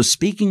 So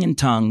speaking in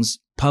tongues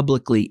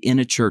publicly in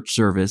a church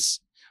service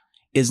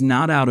is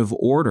not out of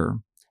order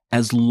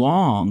as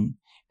long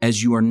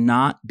as you are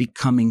not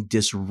becoming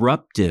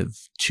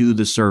disruptive to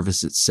the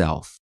service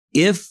itself.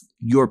 If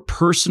your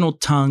personal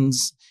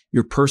tongues,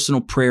 your personal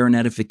prayer and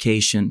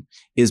edification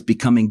is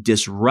becoming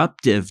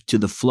disruptive to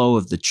the flow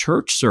of the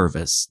church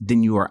service,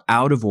 then you are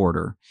out of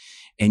order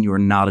and you are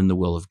not in the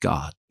will of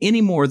God.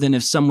 Any more than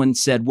if someone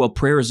said, well,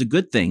 prayer is a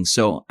good thing,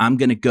 so I'm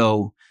going to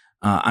go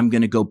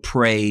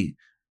pray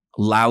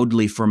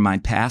loudly for my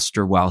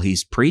pastor while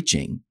he's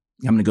preaching.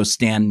 I'm going to go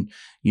stand,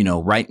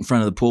 right in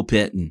front of the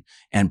pulpit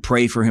and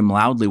pray for him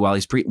loudly while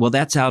he's preaching. Well,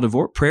 that's out of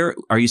order. Prayer.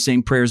 Are you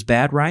saying prayer is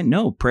bad, Ryan?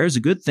 No, prayer is a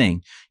good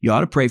thing. You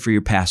ought to pray for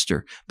your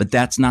pastor, but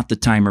that's not the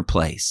time or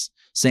place.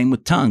 Same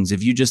with tongues.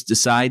 If you just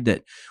decide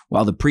that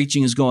while the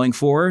preaching is going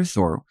forth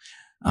or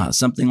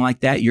something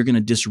like that, you're going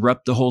to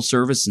disrupt the whole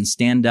service and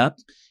stand up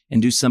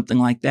and do something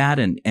like that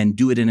and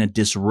do it in a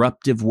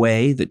disruptive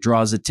way that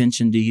draws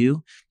attention to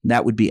you,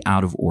 that would be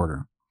out of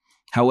order.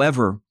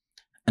 However,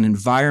 an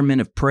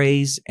environment of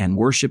praise and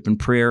worship and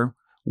prayer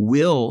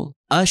will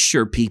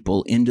usher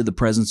people into the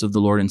presence of the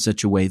Lord in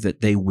such a way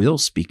that they will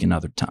speak in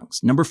other tongues.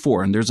 Number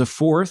 4, and there's a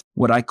fourth,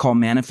 what I call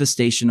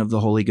manifestation of the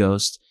Holy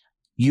Ghost.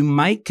 You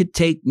could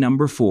take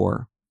number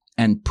 4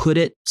 and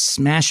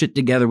smash it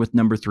together with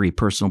number 3,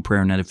 personal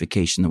prayer and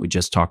edification that we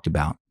just talked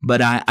about.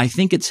 But I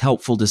think it's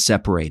helpful to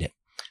separate it.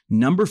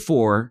 Number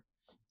 4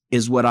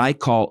 is what I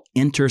call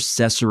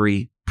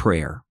intercessory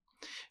prayer.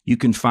 You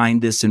can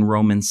find this in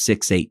Romans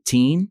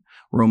 6:18,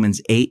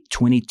 Romans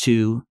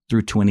 8:22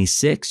 through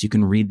 26. You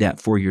can read that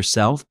for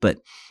yourself. But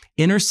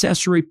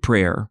intercessory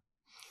prayer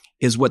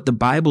is what the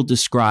Bible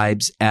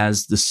describes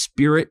as the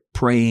Spirit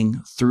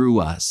praying through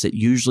us. It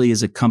usually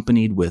is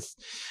accompanied with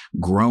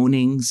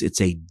groanings.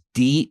 It's a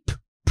deep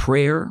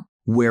prayer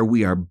where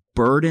we are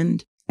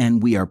burdened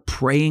and we are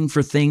praying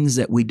for things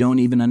that we don't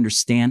even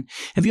understand.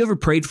 Have you ever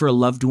prayed for a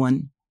loved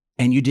one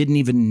and you didn't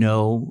even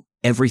know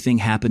everything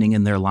happening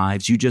in their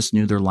lives? You just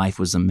knew their life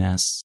was a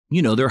mess.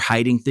 they're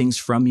hiding things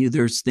from you.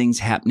 There's things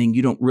happening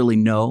you don't really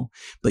know,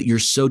 but you're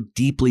so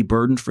deeply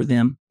burdened for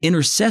them.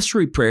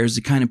 Intercessory prayer is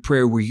the kind of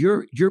prayer where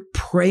you're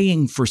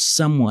praying for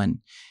someone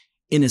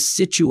in a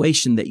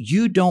situation that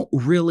you don't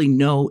really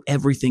know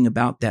everything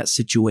about that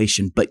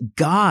situation, but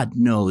God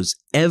knows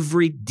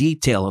every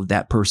detail of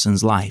that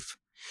person's life.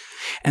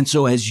 And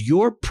so as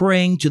you're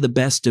praying to the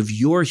best of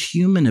your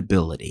human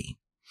ability,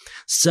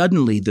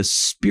 suddenly the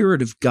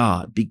Spirit of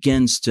God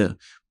begins to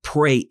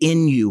pray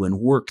in you and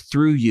work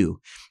through you.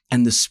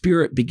 And the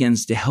Spirit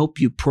begins to help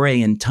you pray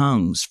in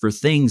tongues for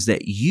things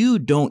that you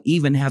don't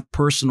even have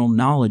personal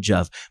knowledge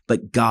of,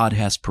 but God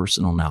has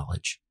personal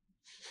knowledge.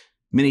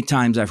 Many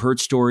times I've heard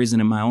stories, and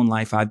in my own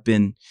life, I've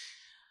been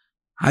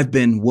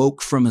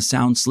woke from a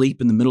sound sleep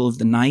in the middle of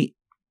the night,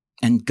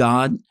 and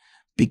God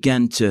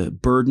began to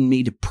burden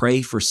me to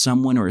pray for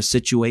someone or a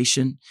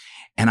situation,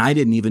 and I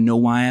didn't even know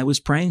why I was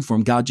praying for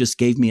him. God just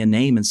gave me a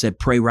name and said,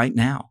 pray right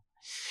now.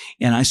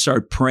 And I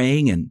started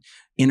praying, and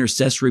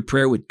intercessory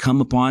prayer would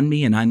come upon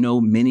me. And I know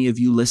many of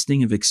you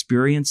listening have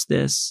experienced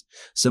this.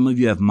 Some of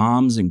you have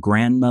moms and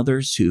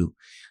grandmothers who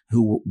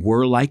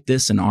were like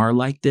this and are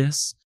like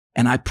this.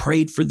 And I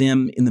prayed for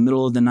them in the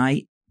middle of the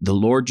night. The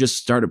Lord just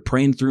started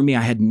praying through me.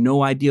 I had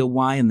no idea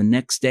why. And the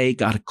next day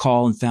got a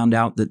call and found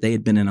out that they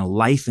had been in a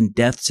life and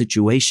death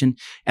situation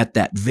at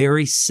that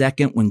very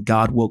second when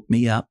God woke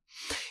me up.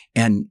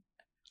 And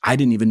I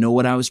didn't even know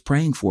what I was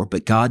praying for,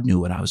 but God knew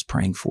what I was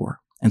praying for.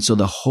 And so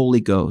the Holy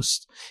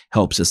Ghost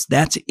helps us.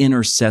 That's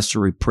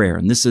intercessory prayer.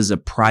 And this is a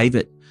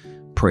private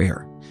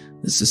prayer.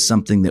 This is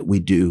something that we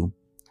do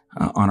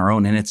on our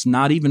own. And it's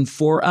not even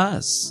for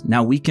us.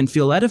 Now, we can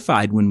feel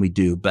edified when we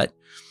do, but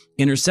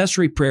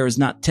intercessory prayer is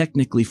not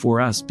technically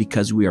for us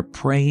because we are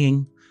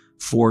praying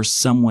for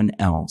someone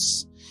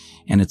else,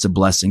 and it's a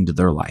blessing to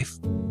their life.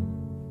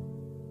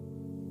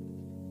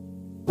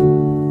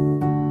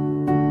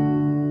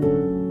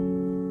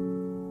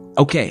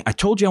 Okay, I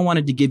told you I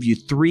wanted to give you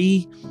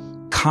 3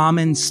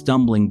 common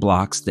stumbling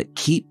blocks that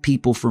keep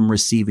people from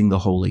receiving the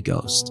Holy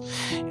Ghost.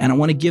 And I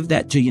want to give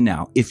that to you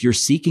now. If you're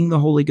seeking the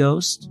Holy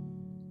Ghost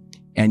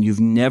and you've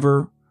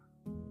never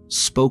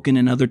spoken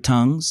in other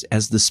tongues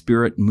as the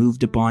Spirit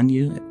moved upon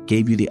you,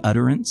 gave you the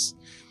utterance,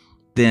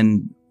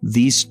 then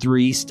these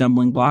 3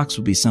 stumbling blocks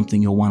will be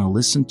something you'll want to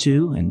listen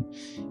to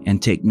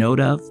and take note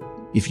of.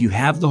 If you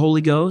have the Holy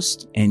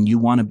Ghost and you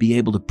want to be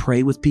able to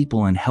pray with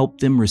people and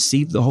help them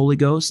receive the Holy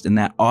Ghost, and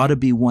that ought to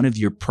be one of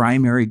your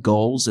primary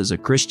goals as a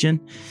Christian,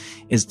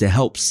 is to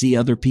help see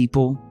other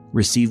people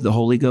receive the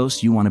Holy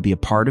Ghost, you want to be a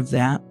part of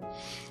that,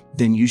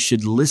 then you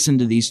should listen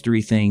to these 3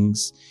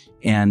 things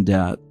and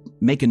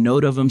make a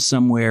note of them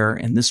somewhere,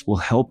 and this will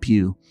help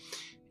you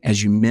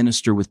as you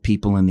minister with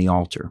people in the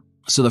altar.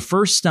 So the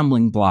first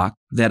stumbling block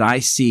that I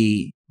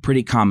see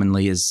pretty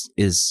commonly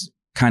is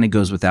kind of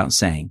goes without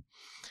saying,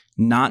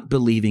 not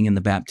believing in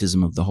the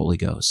baptism of the Holy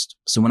Ghost.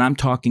 So when I'm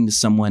talking to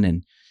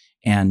someone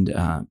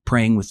and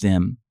praying with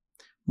them,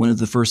 one of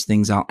the first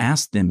things I'll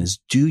ask them is,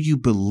 do you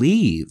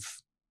believe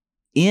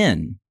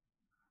in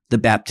the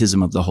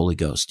baptism of the Holy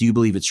Ghost? Do you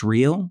believe it's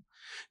real?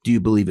 Do you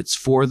believe it's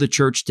for the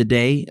church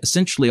today?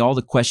 Essentially, all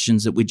the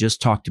questions that we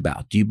just talked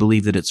about. Do you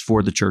believe that it's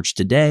for the church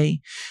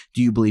today?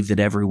 Do you believe that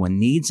everyone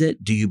needs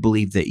it? Do you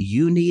believe that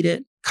you need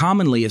it?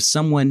 Commonly, if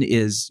someone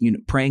is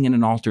praying in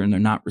an altar and they're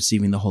not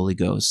receiving the Holy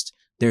Ghost,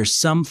 there's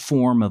some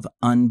form of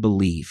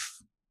unbelief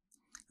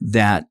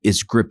that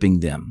is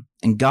gripping them.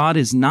 And God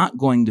is not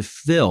going to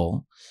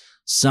fill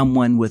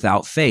someone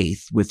without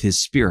faith with His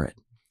Spirit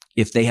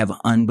if they have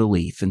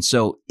unbelief. And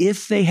so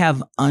if they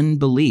have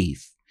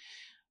unbelief,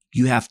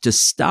 you have to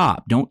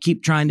stop. Don't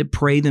keep trying to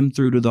pray them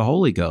through to the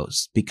Holy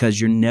Ghost because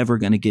you're never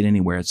going to get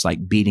anywhere. It's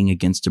like beating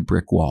against a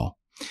brick wall.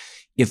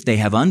 If they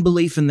have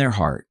unbelief in their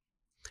heart,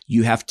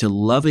 you have to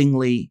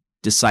lovingly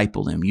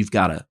disciple them. You've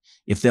got to,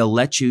 if they'll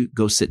let you,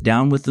 go sit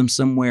down with them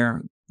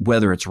somewhere,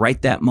 whether it's right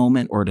that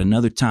moment or at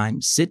another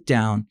time, sit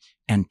down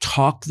and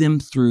talk them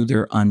through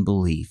their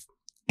unbelief.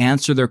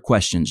 Answer their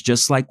questions,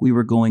 just like we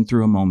were going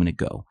through a moment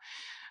ago.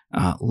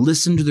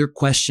 Listen to their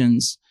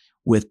questions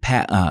with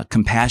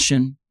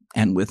compassion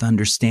and with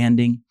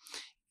understanding.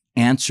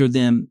 Answer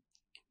them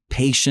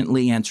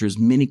patiently, answer as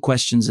many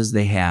questions as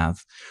they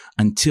have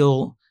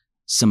until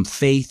some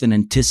faith and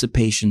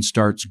anticipation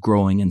starts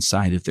growing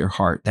inside of their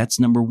heart. That's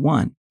number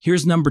 1.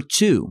 Here's number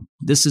 2.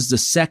 This is the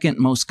second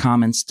most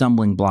common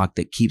stumbling block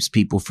that keeps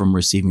people from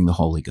receiving the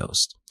Holy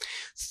Ghost.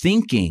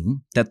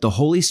 Thinking that the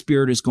Holy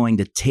Spirit is going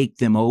to take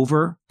them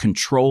over,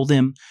 control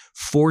them,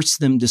 force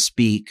them to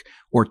speak,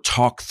 or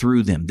talk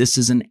through them. This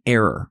is an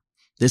error.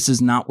 This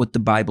is not what the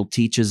Bible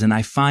teaches, and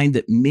I find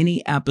that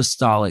many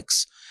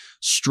apostolics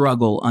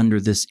struggle under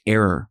this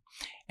error.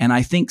 And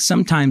I think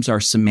sometimes our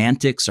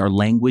semantics, our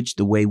language,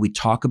 the way we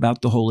talk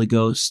about the Holy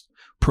Ghost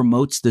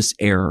promotes this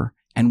error,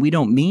 and we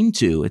don't mean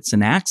to. It's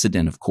an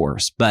accident, of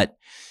course, but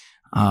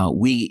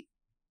we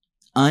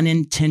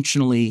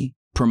unintentionally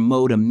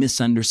promote a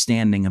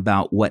misunderstanding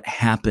about what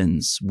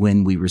happens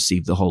when we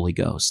receive the Holy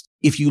Ghost.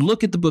 If you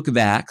look at the book of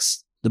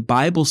Acts, the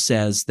Bible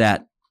says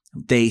that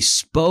they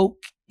spoke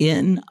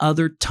in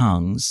other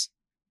tongues.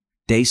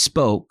 They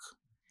spoke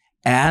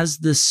as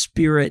the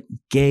Spirit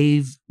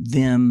gave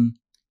them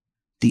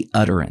the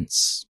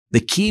utterance. The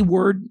key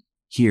word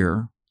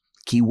here,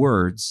 key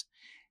words,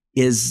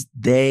 is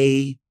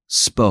they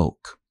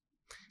spoke.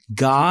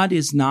 God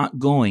is not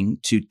going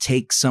to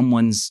take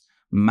someone's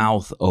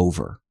mouth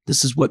over.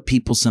 This is what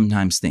people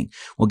sometimes think.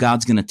 Well,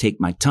 God's going to take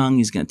my tongue.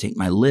 He's going to take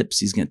my lips.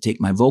 He's going to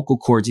take my vocal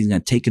cords. He's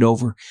going to take it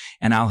over,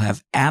 and I'll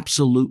have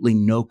absolutely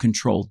no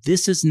control.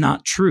 This is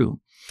not true.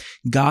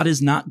 God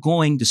is not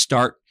going to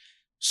start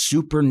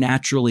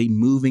supernaturally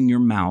moving your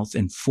mouth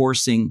and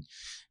forcing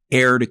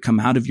air to come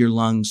out of your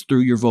lungs through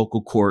your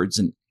vocal cords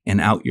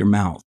and out your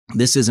mouth.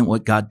 This isn't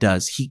what God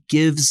does. He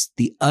gives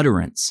the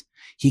utterance.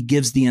 He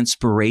gives the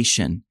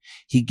inspiration.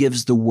 He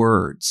gives the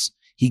words.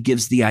 He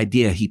gives the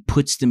idea. He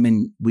puts them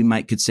in,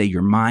 we could say,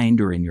 your mind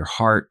or in your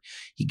heart.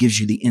 He gives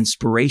you the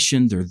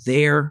inspiration. They're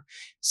there.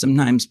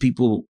 Sometimes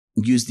people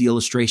use the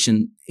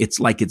illustration, it's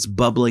like it's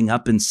bubbling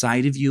up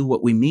inside of you.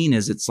 What we mean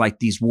is it's like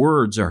these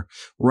words are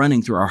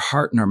running through our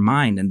heart and our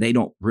mind, and they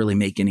don't really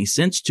make any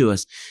sense to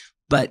us.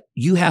 But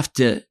you have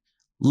to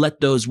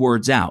let those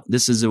words out.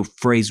 This is a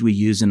phrase we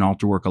use in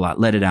altar work a lot.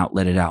 Let it out,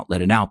 let it out,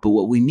 let it out. But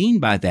what we mean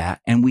by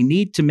that, and we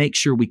need to make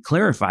sure we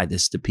clarify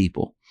this to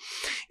people,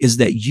 is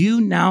that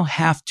you now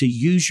have to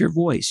use your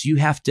voice. You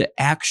have to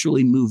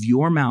actually move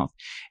your mouth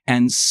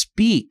and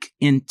speak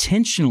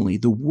intentionally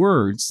the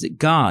words that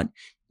God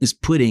is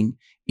putting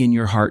in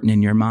your heart and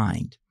in your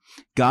mind.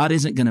 God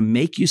isn't going to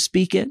make you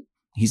speak it.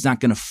 He's not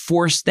going to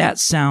force that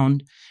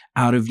sound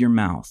out of your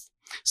mouth.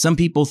 Some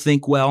people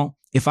think, well,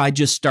 if I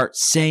just start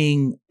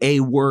saying a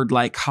word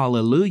like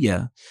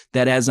hallelujah,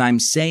 that as I'm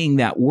saying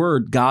that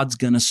word, God's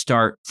going to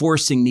start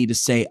forcing me to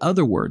say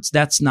other words.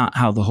 That's not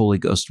how the Holy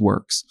Ghost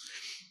works.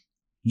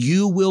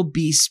 You will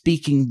be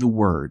speaking the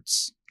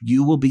words.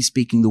 You will be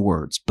speaking the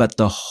words, but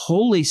the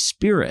Holy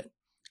Spirit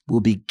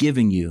will be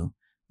giving you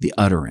the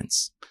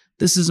utterance.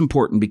 This is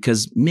important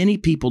because many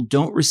people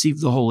don't receive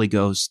the Holy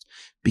Ghost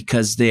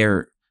because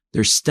they're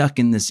stuck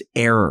in this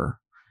error,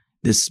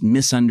 this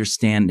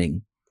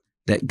misunderstanding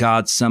that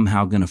God's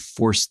somehow going to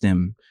force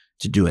them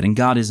to do it. And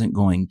God isn't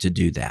going to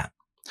do that.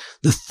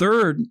 The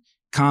third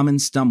common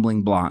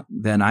stumbling block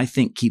that I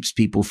think keeps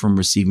people from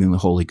receiving the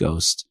Holy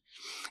Ghost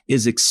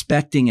is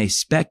expecting a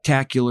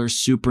spectacular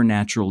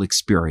supernatural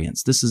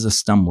experience. This is a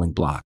stumbling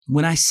block.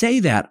 When I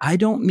say that, I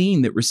don't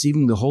mean that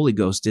receiving the Holy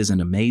Ghost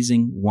isn't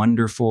amazing,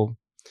 wonderful.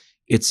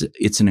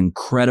 It's an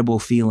incredible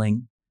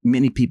feeling.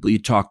 Many people you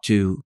talk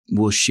to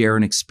will share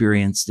an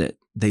experience that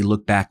they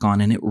look back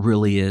on, and it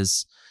really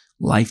is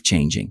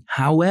life-changing.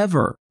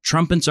 However,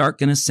 trumpets aren't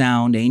going to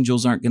sound,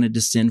 angels aren't going to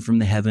descend from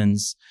the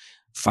heavens,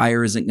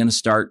 fire isn't going to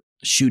start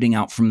shooting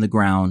out from the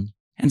ground.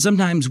 And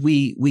sometimes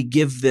we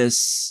give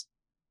this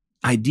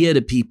idea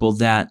to people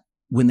that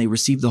when they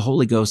receive the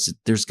Holy Ghost,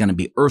 there's going to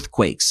be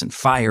earthquakes and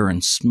fire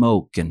and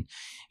smoke and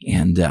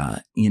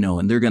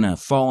they're going to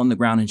fall on the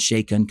ground and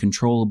shake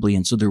uncontrollably.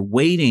 And so they're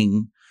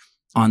waiting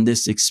on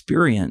this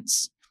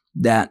experience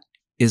that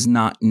is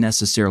not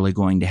necessarily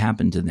going to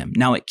happen to them.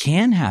 Now, it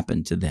can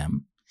happen to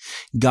them.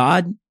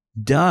 God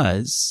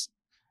does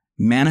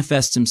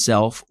manifest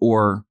himself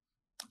or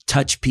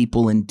touch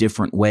people in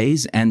different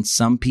ways, and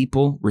some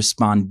people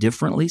respond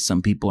differently.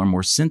 Some people are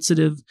more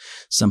sensitive.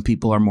 Some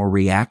people are more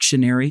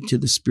reactionary to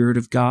the Spirit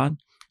of God.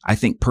 I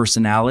think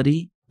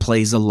personality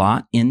plays a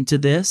lot into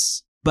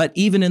this. But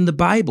even in the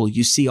Bible,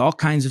 you see all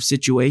kinds of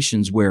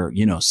situations where,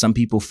 some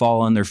people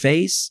fall on their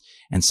face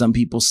and some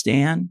people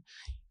stand.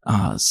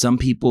 Some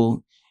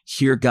people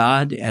hear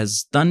God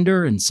as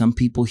thunder and some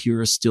people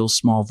hear a still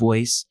small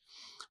voice.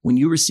 When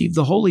you receive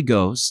the Holy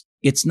Ghost,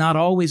 it's not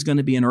always going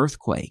to be an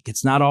earthquake.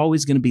 It's not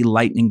always going to be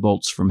lightning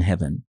bolts from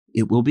heaven.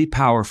 It will be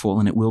powerful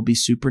and it will be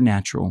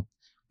supernatural.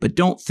 But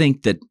don't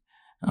think that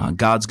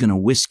God's going to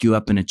whisk you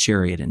up in a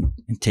chariot and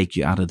take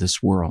you out of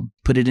this world.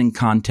 Put it in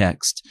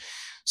context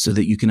so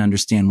that you can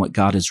understand what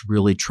God is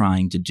really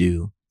trying to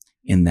do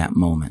in that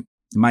moment.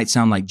 It might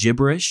sound like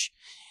gibberish.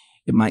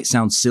 It might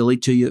sound silly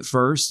to you at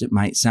first. It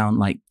might sound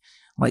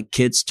like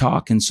kids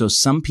talk. And so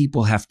some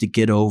people have to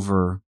get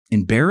over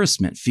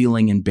embarrassment,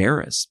 feeling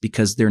embarrassed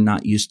because they're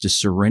not used to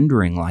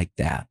surrendering like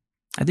that.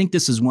 I think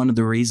this is one of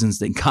the reasons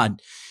that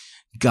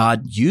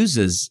God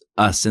uses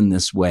us in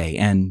this way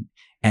and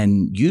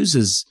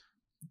uses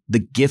the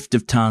gift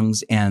of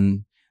tongues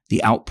and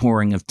the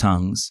outpouring of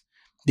tongues,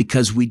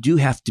 because we do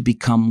have to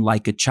become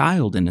like a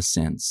child in a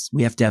sense.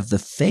 We have to have the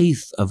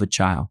faith of a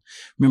child.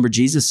 Remember,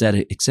 Jesus said,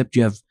 except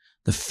you have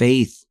the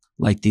faith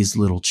like these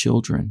little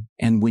children.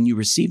 And when you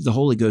receive the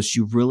Holy Ghost,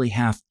 you really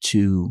have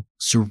to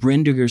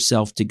surrender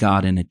yourself to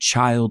God in a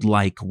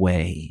childlike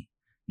way.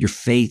 Your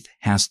faith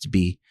has to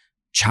be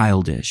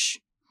childish.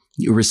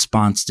 Your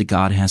response to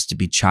God has to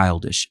be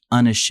childish,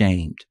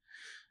 unashamed.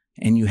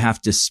 And you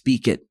have to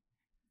speak it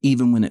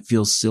even when it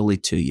feels silly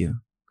to you.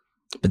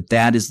 But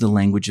that is the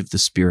language of the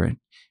Spirit.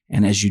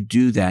 And as you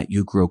do that,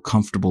 you grow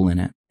comfortable in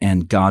it.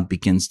 And God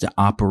begins to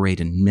operate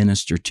and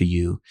minister to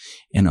you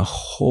in a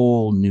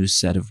whole new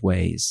set of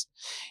ways.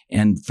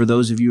 And for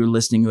those of you who are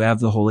listening who have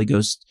the Holy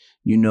Ghost,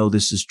 you know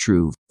this is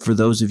true. For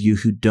those of you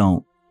who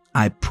don't,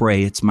 I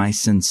pray, it's my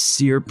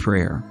sincere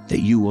prayer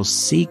that you will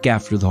seek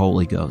after the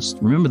Holy Ghost.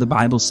 Remember, the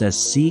Bible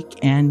says, seek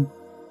and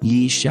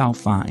ye shall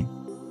find.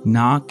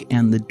 Knock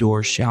and the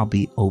door shall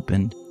be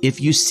opened.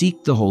 If you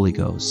seek the Holy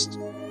Ghost,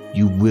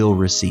 you will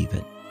receive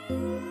it.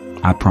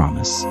 I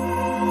promise.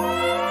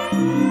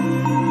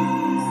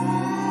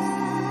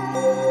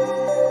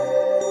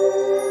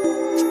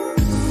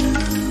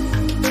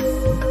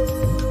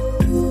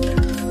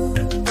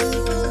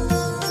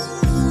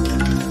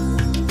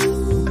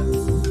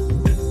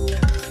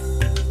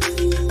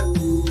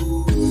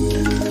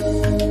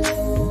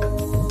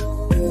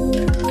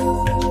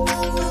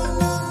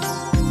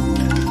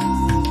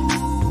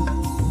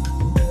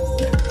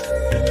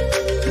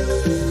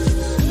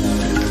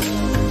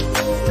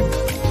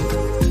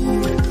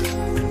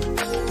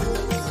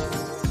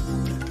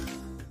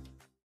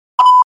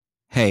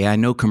 Hey, I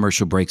know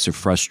commercial breaks are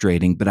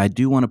frustrating, but I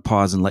do want to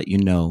pause and let you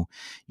know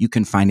you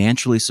can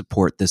financially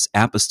support this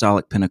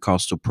apostolic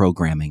Pentecostal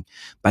programming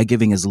by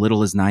giving as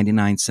little as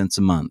 99 cents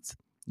a month.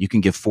 You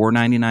can give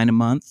 $4.99 a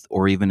month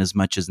or even as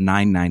much as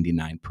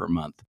 $9.99 per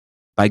month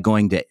by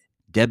going to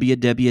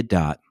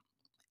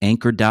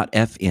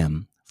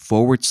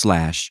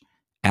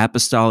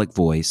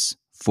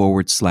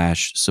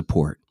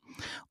www.anchor.fm/apostolicvoice/support.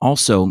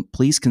 Also,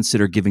 please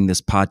consider giving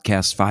this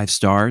podcast 5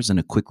 stars and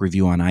a quick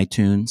review on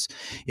iTunes.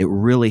 It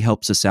really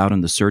helps us out in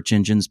the search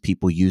engines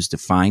people use to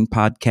find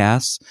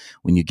podcasts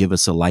when you give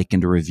us a like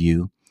and a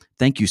review.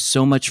 Thank you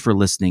so much for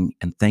listening,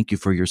 and thank you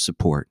for your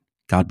support.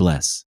 God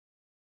bless.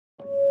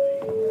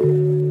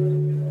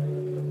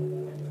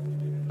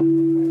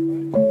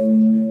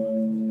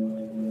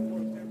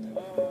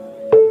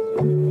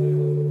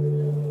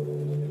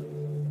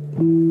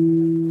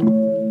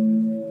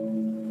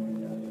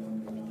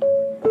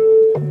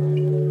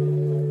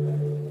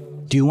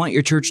 Do you want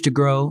your church to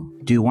grow?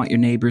 Do you want your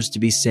neighbors to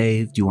be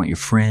saved? Do you want your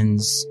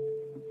friends,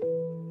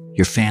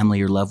 your family,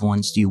 your loved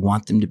ones? Do you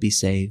want them to be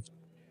saved?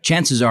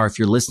 Chances are, if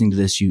you're listening to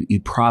this,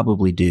 you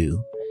probably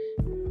do.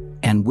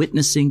 And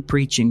witnessing,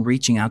 preaching,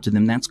 reaching out to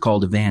them, that's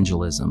called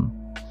evangelism.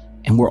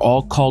 And we're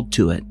all called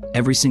to it.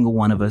 Every single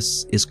one of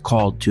us is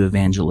called to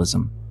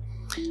evangelism.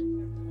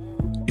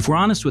 If we're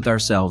honest with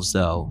ourselves,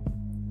 though,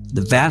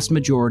 the vast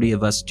majority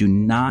of us do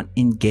not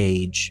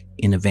engage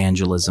in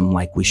evangelism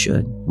like we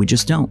should. We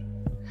just don't.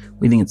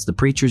 We think it's the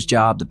preacher's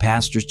job, the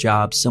pastor's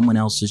job, someone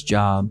else's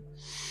job.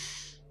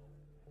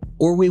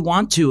 Or we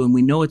want to, and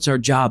we know it's our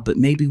job, but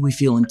maybe we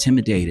feel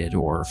intimidated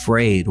or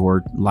afraid,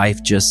 or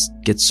life just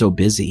gets so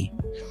busy.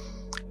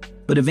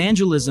 But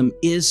evangelism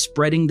is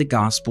spreading the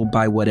gospel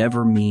by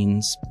whatever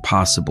means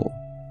possible.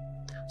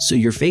 So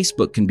your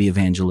Facebook can be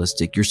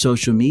evangelistic. Your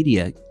social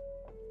media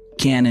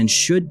can and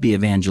should be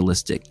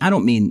evangelistic. I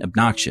don't mean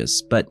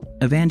obnoxious, but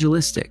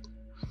evangelistic.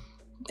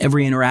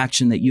 Every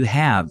interaction that you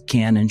have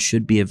can and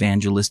should be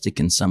evangelistic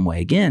in some way.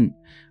 Again,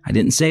 I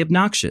didn't say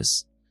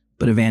obnoxious,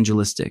 but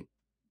evangelistic.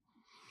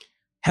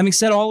 Having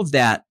said all of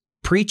that,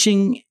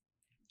 preaching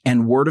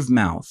and word of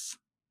mouth,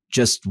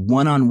 just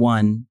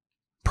one-on-one,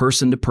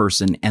 person to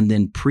person, and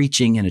then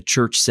preaching in a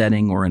church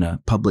setting or in a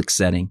public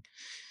setting,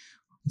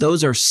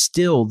 those are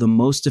still the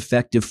most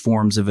effective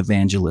forms of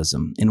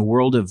evangelism. In a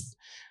world of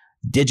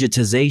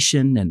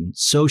digitization and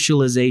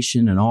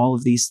socialization and all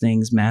of these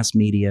things, mass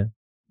media,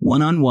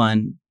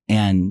 one-on-one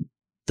and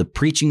the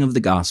preaching of the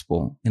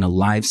gospel in a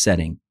live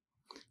setting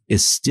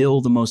is still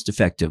the most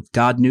effective.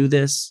 God knew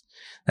this.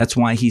 That's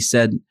why he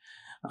said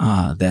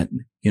that,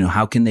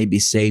 how can they be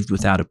saved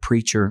without a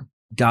preacher?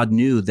 God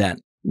knew that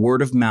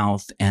word of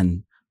mouth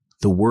and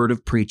the word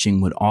of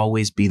preaching would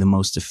always be the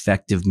most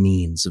effective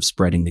means of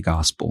spreading the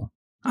gospel.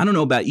 I don't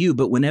know about you,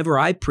 but whenever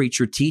I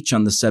preach or teach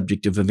on the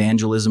subject of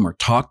evangelism or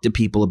talk to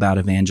people about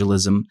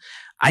evangelism,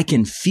 I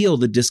can feel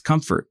the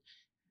discomfort.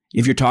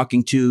 If you're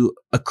talking to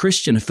a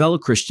Christian, a fellow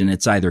Christian,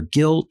 it's either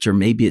guilt or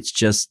maybe it's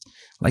just,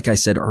 like I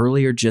said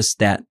earlier, just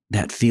that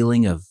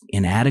feeling of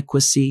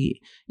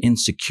inadequacy,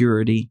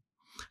 insecurity.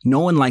 No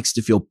one likes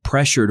to feel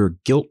pressured or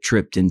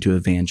guilt-tripped into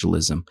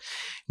evangelism.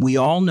 We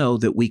all know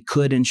that we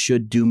could and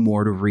should do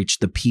more to reach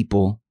the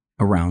people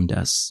around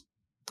us,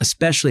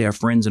 especially our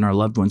friends and our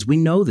loved ones. We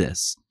know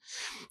this.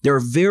 There are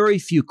very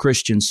few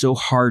Christians so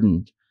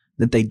hardened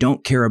that they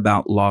don't care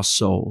about lost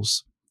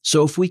souls.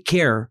 So if we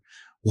care,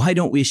 why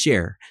don't we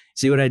share?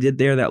 See what I did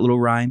there, that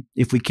little rhyme?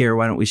 If we care,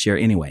 why don't we share?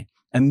 Anyway,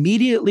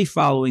 immediately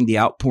following the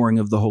outpouring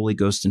of the Holy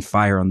Ghost and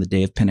fire on the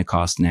day of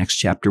Pentecost in Acts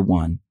chapter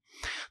 1,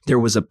 there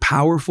was a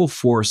powerful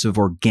force of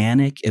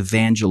organic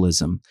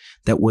evangelism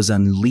that was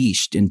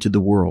unleashed into the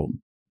world.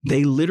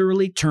 They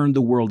literally turned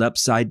the world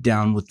upside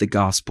down with the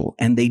gospel,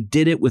 and they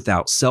did it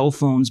without cell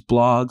phones,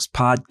 blogs,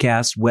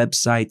 podcasts,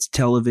 websites,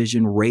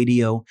 television,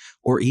 radio,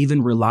 or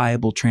even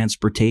reliable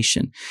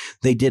transportation.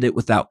 They did it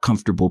without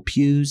comfortable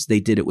pews. They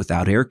did it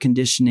without air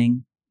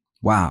conditioning.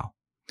 Wow.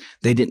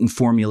 They didn't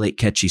formulate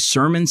catchy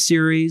sermon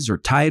series or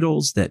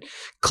titles that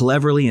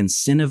cleverly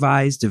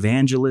incentivized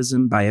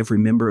evangelism by every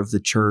member of the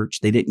church.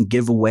 They didn't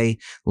give away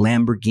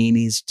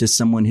Lamborghinis to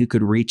someone who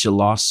could reach a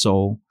lost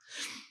soul.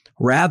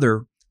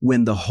 Rather,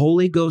 when the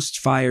Holy Ghost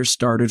fire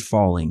started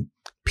falling,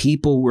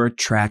 people were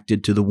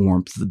attracted to the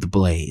warmth of the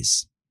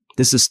blaze.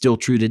 This is still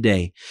true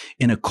today.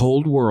 In a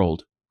cold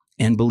world,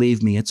 and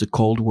believe me, it's a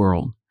cold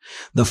world,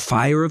 the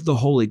fire of the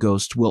Holy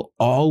Ghost will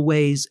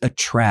always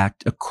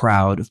attract a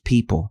crowd of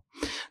people.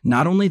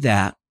 Not only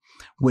that,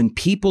 when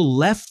people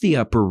left the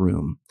upper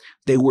room,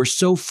 they were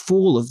so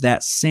full of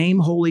that same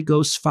Holy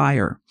Ghost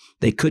fire,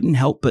 they couldn't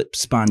help but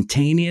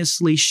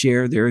spontaneously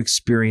share their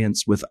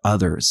experience with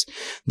others.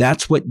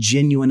 That's what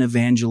genuine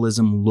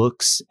evangelism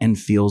looks and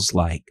feels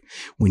like.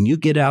 When you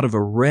get out of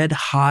a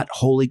red-hot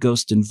Holy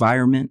Ghost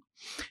environment,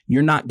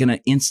 you're not going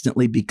to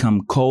instantly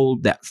become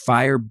cold. That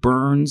fire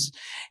burns,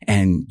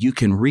 and you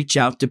can reach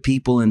out to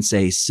people and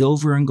say,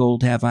 "Silver and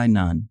gold have I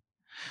none,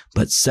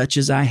 but such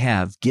as I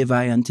have give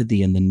I unto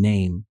thee in the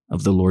name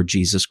of the Lord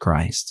Jesus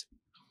Christ."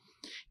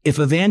 If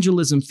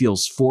evangelism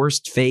feels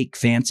forced, fake,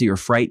 fancy, or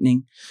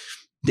frightening,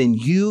 then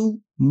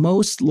you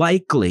most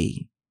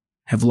likely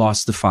have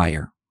lost the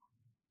fire.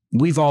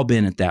 We've all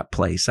been at that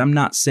place. I'm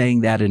not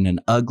saying that in an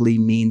ugly,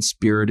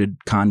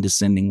 mean-spirited,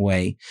 condescending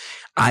way.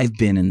 I've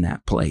been in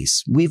that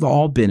place. We've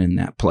all been in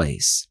that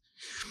place.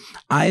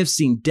 I have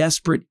seen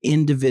desperate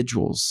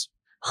individuals,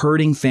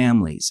 hurting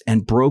families,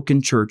 and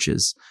broken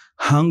churches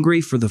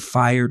hungry for the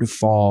fire to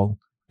fall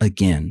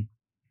again.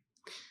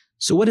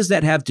 So what does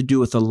that have to do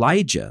with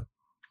Elijah?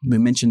 We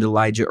mentioned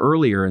Elijah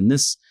earlier, and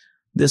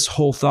this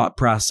whole thought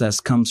process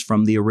comes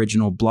from the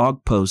original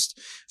blog post,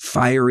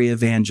 Fiery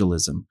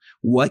Evangelism.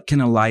 What can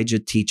Elijah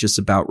teach us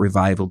about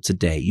revival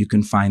today? You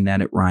can find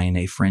that at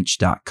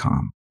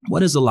ryanafrench.com. What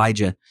does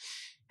Elijah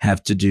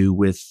have to do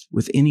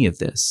with any of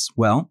this?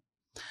 Well,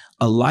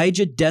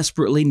 Elijah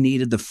desperately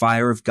needed the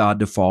fire of God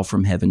to fall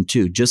from heaven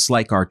too. Just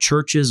like our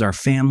churches, our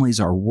families,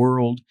 our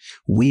world,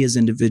 we as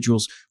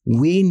individuals,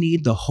 we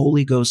need the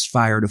Holy Ghost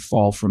fire to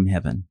fall from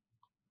heaven.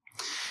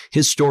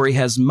 His story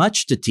has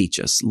much to teach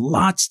us,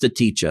 lots to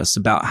teach us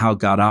about how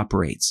God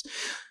operates.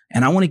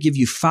 And I want to give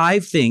you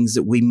 5 things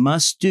that we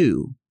must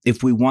do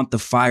if we want the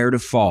fire to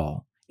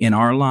fall in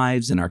our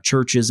lives, in our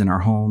churches, in our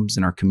homes,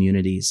 in our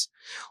communities.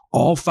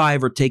 All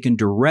 5 are taken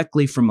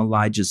directly from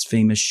Elijah's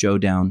famous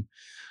showdown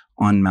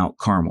on Mount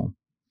Carmel.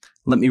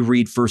 Let me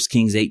read 1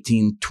 Kings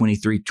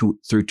 18:23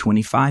 through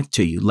 25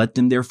 to you. "Let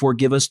them therefore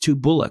give us 2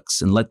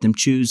 bullocks, and let them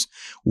choose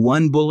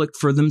 1 bullock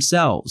for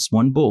themselves,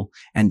 1 bull,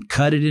 and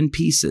cut it in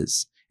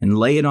pieces, and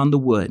lay it on the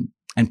wood,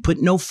 and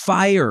put no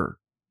fire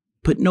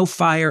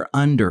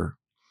under,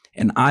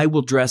 and I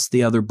will dress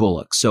the other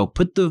bullock." So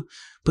put the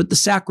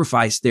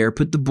sacrifice there,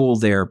 put the bull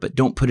there, but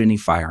don't put any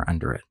fire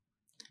under it.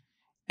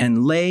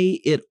 "And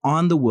lay it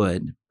on the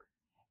wood,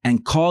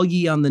 and call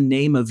ye on the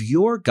name of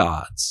your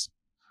gods."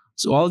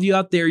 So all of you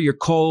out there, you're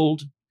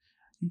cold,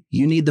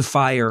 you need the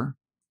fire.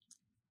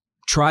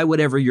 Try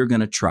whatever you're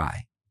going to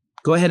try.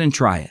 Go ahead and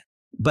try it.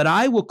 "But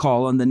I will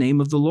call on the name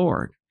of the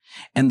Lord,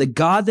 and the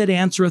God that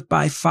answereth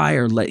by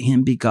fire, let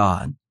him be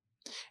God."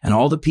 And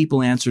all the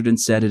people answered and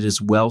said, "It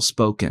is well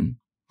spoken."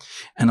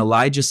 And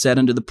Elijah said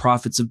unto the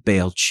prophets of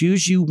Baal,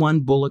 "Choose you 1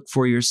 bullock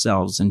for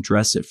yourselves, and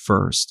dress it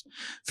first.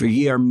 For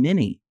ye are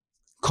many.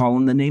 Call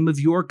on the name of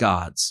your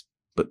gods,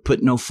 but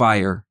put no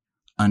fire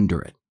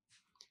under it."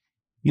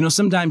 You know,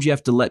 sometimes you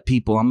have to let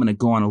people, I'm going to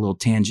go on a little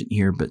tangent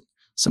here, but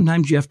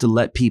sometimes you have to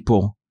let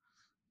people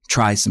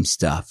try some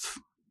stuff.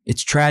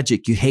 It's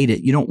tragic. You hate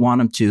it. You don't want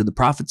them to. The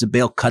prophets of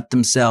Baal cut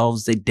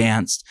themselves. They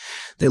danced.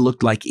 They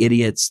looked like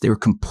idiots. They were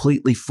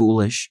completely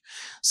foolish.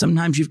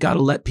 Sometimes you've got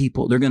to let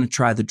people, they're going to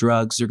try the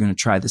drugs. They're going to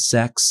try the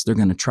sex. They're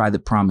going to try the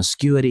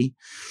promiscuity.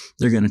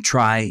 They're going to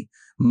try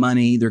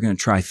money. They're going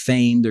to try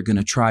fame. They're going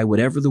to try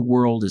whatever the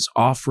world is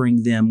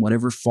offering them,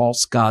 whatever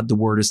false god the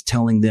word is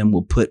telling them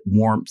will put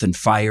warmth and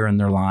fire in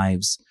their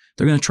lives.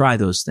 They're going to try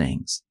those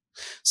things.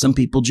 Some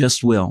people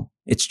just will.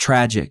 It's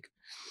tragic.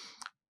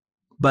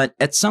 But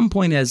at some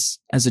point as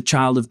a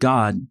child of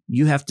God,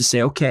 you have to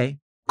say, okay,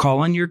 call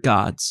on your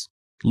gods,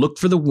 look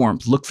for the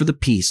warmth, look for the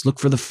peace, look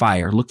for the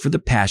fire, look for the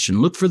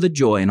passion, look for the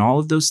joy and all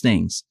of those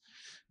things.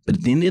 But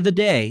at the end of the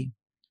day,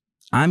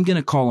 I'm going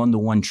to call on the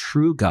one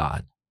true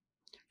God,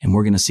 and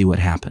we're going to see what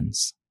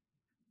happens.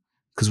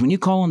 Because when you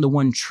call on the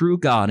one true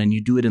God and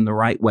you do it in the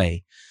right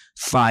way,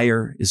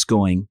 fire is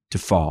going to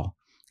fall.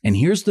 And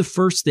here's the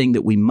first thing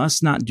that we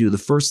must not do, the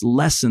first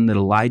lesson that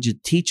Elijah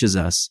teaches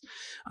us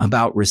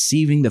about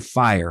receiving the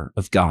fire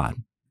of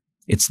God.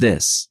 It's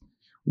this: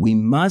 we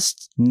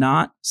must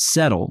not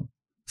settle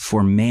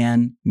for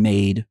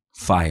man-made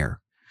fire.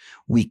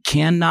 We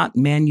cannot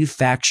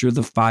manufacture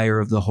the fire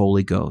of the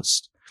Holy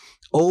Ghost.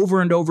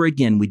 Over and over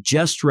again, we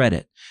just read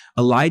it.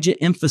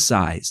 Elijah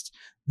emphasized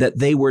that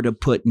they were to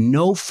put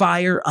no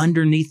fire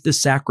underneath the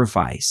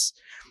sacrifice.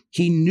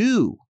 He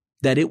knew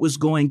that it was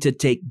going to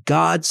take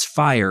God's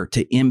fire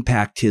to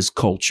impact his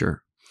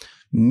culture.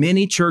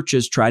 Many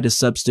churches try to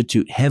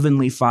substitute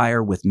heavenly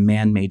fire with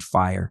man-made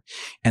fire,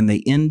 and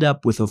they end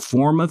up with a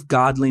form of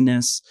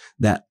godliness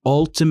that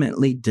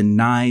ultimately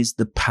denies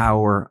the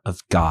power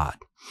of God.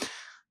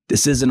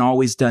 This isn't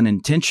always done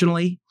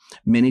intentionally.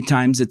 Many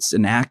times it's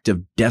an act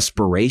of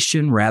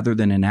desperation rather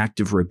than an act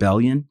of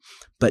rebellion,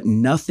 but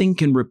nothing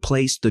can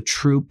replace the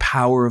true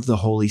power of the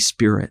Holy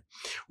Spirit.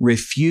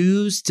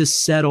 Refuse to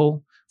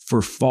settle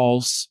for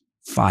false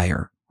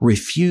fire.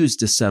 Refuse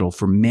to settle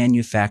for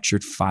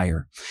manufactured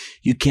fire.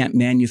 You can't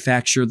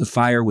manufacture the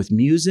fire with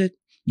music.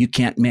 You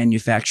can't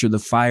manufacture the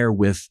fire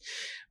with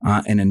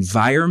an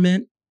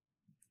environment.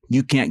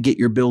 You can't get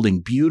your building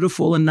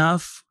beautiful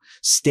enough,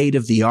 state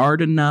of the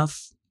art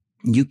enough.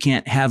 You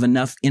can't have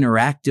enough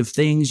interactive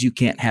things. You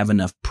can't have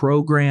enough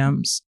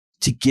programs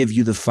to give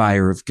you the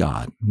fire of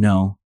God.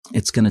 No,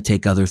 it's going to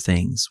take other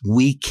things.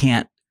 We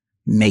can't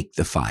make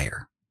the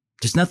fire.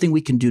 There's nothing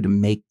we can do to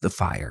make the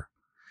fire.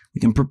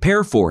 We can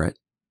prepare for it,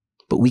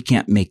 but we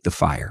can't make the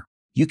fire.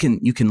 You can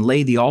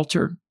lay the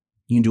altar.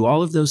 You can do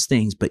all of those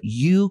things, but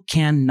you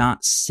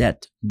cannot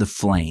set the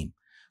flame.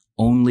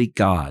 Only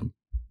God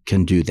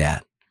can do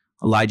that.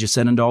 Elijah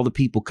said unto all the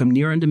people, come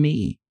near unto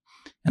me.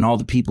 And all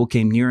the people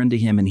came near unto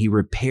him, and he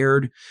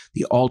repaired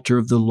the altar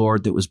of the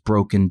Lord that was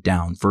broken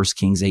down. 1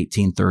 Kings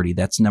 18:30.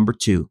 That's number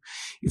 2.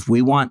 If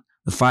we want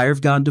the fire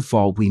of God to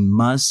fall, we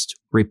must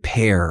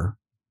repair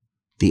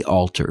the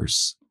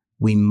altars.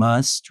 We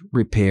must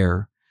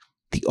repair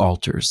the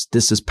altars.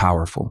 This is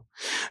powerful.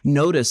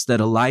 Notice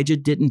that Elijah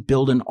didn't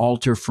build an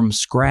altar from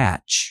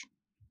scratch.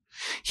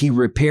 He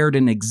repaired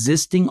an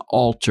existing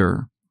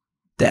altar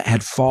that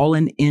had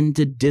fallen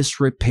into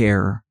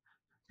disrepair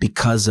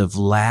because of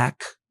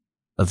lack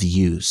of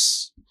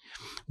use.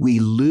 We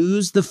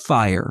lose the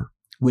fire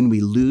when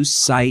we lose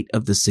sight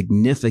of the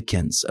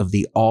significance of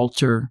the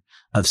altar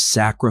of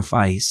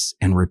sacrifice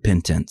and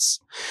repentance.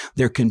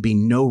 There can be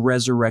no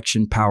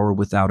resurrection power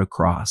without a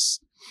cross.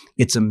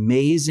 It's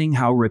amazing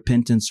how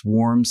repentance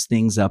warms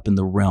things up in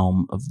the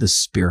realm of the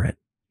Spirit.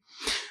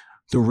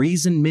 The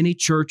reason many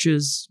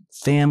churches,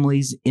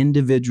 families,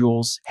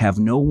 individuals have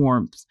no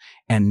warmth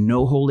and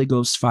no Holy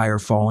Ghost fire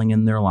falling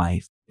in their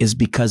life is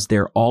because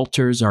their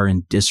altars are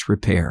in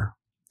disrepair.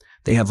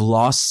 They have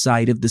lost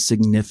sight of the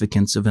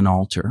significance of an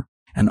altar.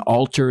 An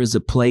altar is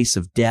a place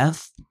of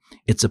death.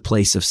 It's a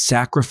place of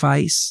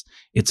sacrifice.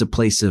 It's a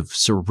place of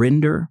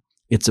surrender.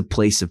 It's a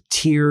place of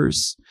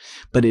tears,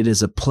 but it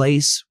is a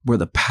place where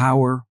the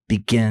power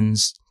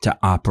begins to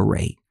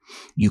operate.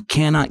 You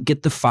cannot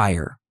get the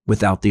fire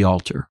without the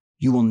altar.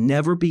 You will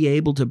never be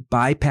able to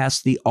bypass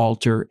the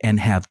altar and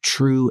have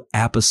true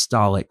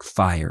apostolic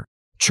fire.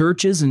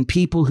 Churches and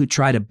people who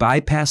try to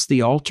bypass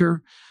the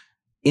altar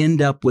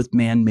end up with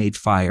man-made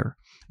fire,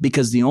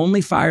 because the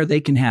only fire they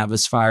can have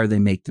is fire they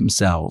make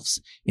themselves.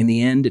 In the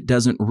end, it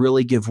doesn't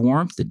really give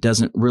warmth. It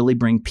doesn't really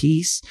bring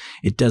peace.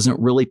 It doesn't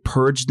really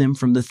purge them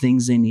from the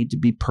things they need to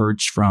be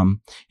purged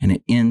from. And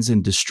it ends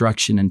in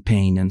destruction and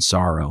pain and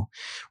sorrow.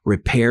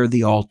 Repair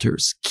the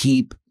altars.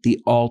 Keep the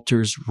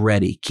altars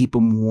ready. Keep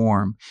them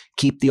warm.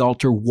 Keep the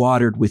altar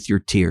watered with your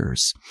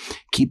tears.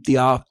 Keep the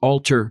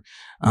altar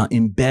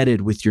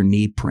embedded with your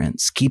knee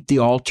prints. Keep the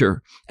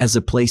altar as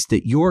a place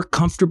that you're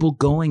comfortable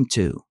going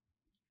to.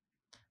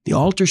 The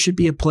altar should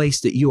be a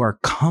place that you are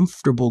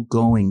comfortable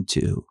going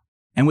to.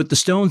 And with the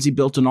stones, he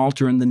built an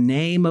altar in the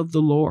name of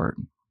the Lord.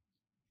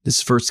 This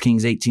is 1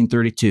 Kings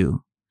 18:32.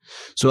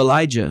 So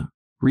Elijah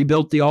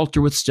rebuilt the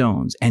altar with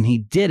stones, and he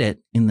did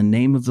it in the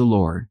name of the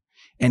Lord.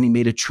 And he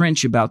made a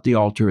trench about the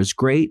altar as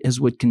great as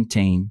would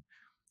contain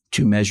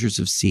 2 measures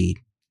of seed.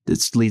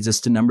 This leads us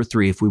to number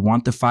 3. If we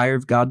want the fire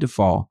of God to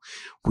fall,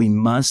 we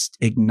must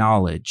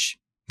acknowledge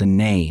the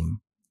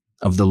name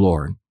of the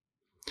Lord.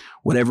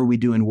 Whatever we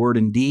do in word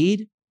and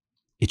deed,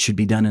 it should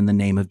be done in the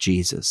name of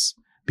Jesus,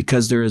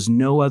 because there is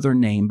no other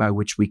name by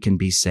which we can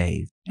be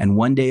saved. And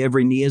one day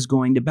every knee is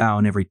going to bow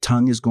and every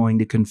tongue is going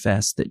to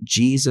confess that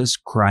Jesus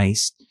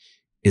Christ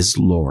is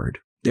Lord.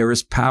 There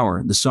is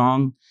power. The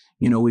song,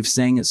 we've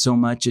sang it so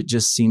much, it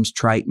just seems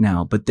trite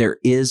now, but there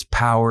is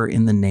power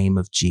in the name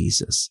of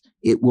Jesus.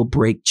 It will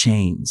break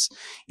chains.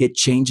 It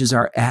changes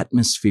our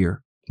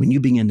atmosphere. When you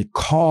begin to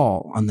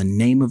call on the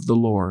name of the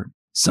Lord,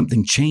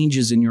 something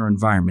changes in your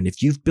environment.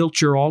 If you've built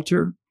your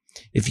altar,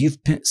 if you've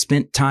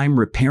spent time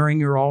repairing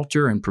your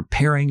altar and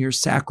preparing your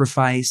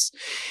sacrifice,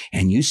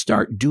 and you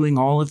start doing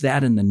all of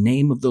that in the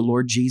name of the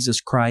Lord Jesus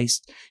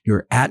Christ,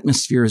 your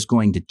atmosphere is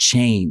going to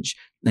change.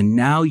 And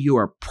now you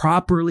are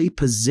properly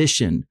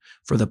positioned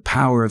for the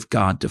power of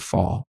God to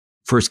fall.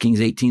 1 Kings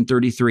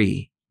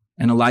 18:33.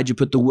 And Elijah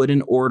put the wood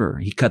in order.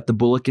 He cut the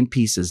bullock in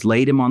pieces,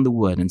 laid him on the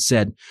wood, and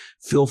said,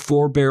 fill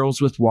 4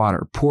 barrels with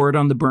water, pour it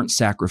on the burnt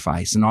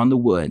sacrifice and on the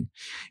wood.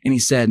 And he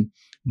said,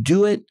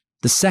 do it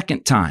the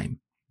second time.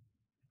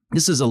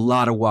 This is a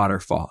lot of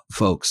water,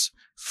 folks.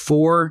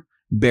 4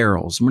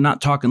 barrels. We're not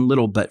talking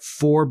little, but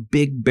 4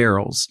 big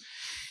barrels.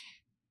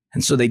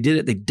 And so they did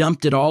it. They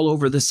dumped it all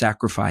over the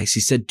sacrifice. He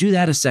said, do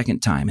that a second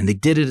time. And they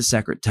did it a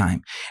second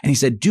time. And he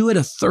said, do it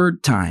a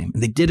third time.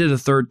 And they did it a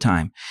third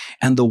time.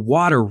 And the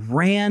water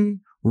ran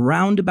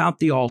round about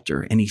the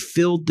altar, and he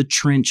filled the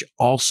trench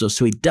also.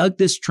 So he dug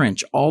this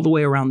trench all the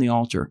way around the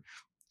altar.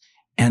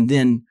 And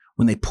then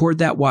when they poured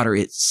that water,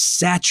 it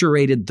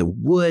saturated the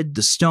wood,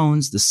 the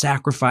stones, the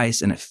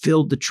sacrifice, and it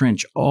filled the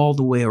trench all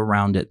the way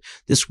around it.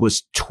 This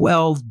was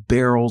 12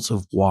 barrels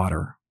of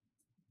water.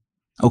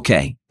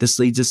 Okay, this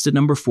leads us to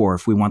number 4.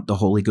 If we want the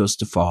Holy Ghost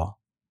to fall,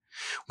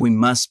 we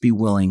must be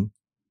willing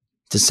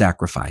to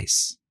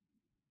sacrifice.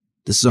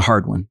 This is a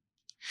hard one.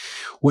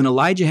 When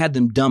Elijah had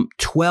them dump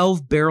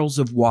 12 barrels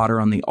of water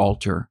on the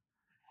altar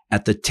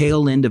at the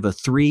tail end of a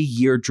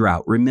 3-year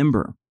drought,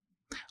 remember,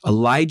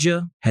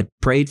 Elijah had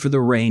prayed for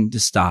the rain to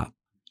stop.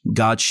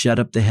 God shut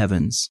up the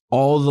heavens.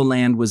 All the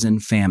land was in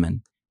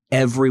famine.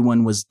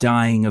 Everyone was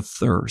dying of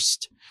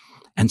thirst.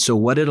 And so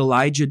what did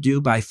Elijah do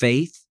by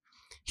faith?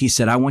 He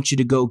said, I want you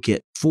to go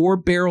get 4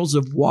 barrels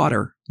of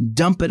water,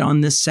 dump it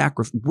on this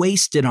sacrifice,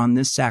 waste it on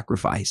this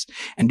sacrifice,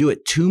 and do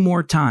it 2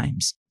 more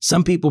times.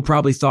 Some people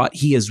probably thought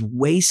he is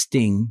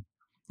wasting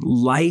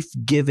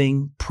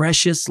life-giving,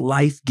 precious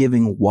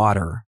life-giving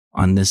water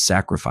on this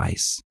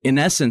sacrifice. In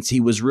essence, he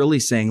was really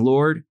saying,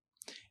 Lord,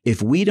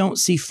 if we don't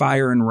see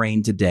fire and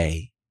rain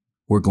today,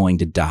 we're going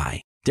to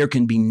die. There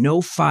can be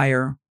no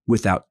fire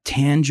without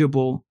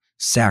tangible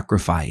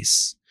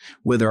sacrifice,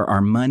 whether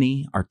our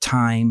money, our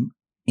time,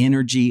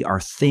 energy, our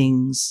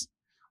things,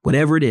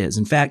 whatever it is.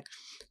 In fact,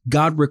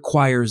 God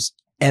requires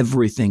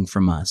everything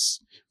from us.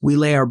 We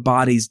lay our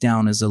bodies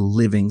down as a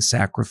living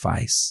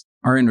sacrifice.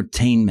 Our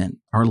entertainment,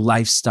 our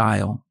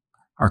lifestyle,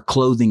 our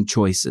clothing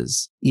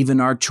choices, even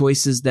our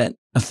choices that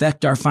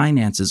affect our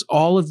finances,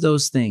 all of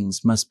those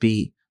things must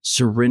be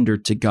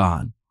surrendered to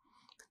God.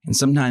 And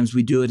sometimes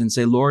we do it and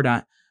say, Lord,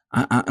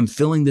 I'm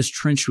filling this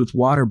trench with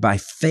water by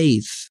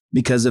faith,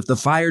 because if the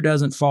fire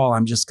doesn't fall,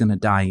 I'm just going to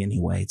die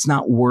anyway. It's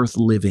not worth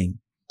living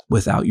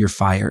without your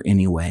fire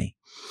anyway.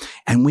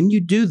 And when you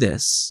do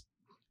this,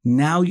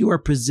 now you are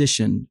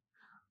positioned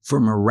for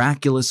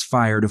miraculous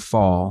fire to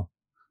fall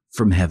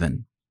from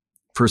heaven.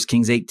 1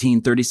 Kings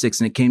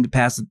 18:36, and it came to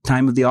pass at the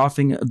time of the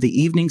offering of the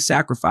evening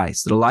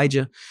sacrifice that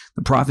Elijah,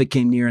 the prophet,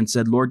 came near and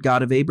said, Lord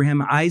God of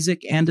Abraham,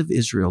 Isaac, and of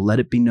Israel, let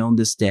it be known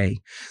this day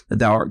that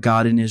thou art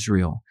God in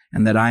Israel,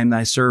 and that I am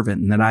thy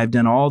servant, and that I have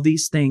done all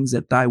these things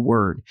at thy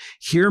word.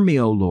 Hear me,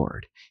 O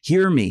Lord,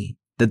 hear me,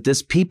 that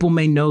this people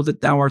may know that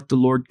thou art the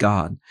Lord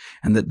God,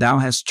 and that thou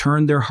hast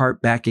turned their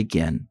heart back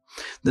again.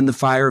 Then the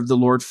fire of the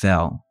Lord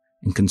fell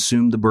and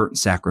consumed the burnt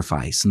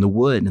sacrifice, and the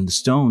wood, and the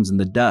stones, and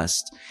the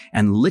dust,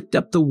 and licked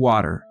up the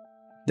water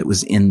that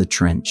was in the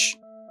trench.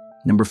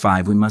 Number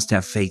 5, we must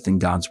have faith in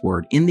God's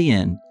word. In the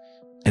end,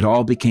 it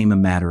all became a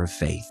matter of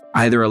faith.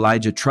 Either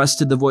Elijah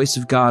trusted the voice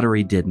of God or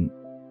he didn't.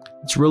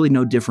 It's really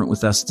no different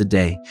with us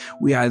today.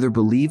 We either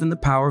believe in the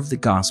power of the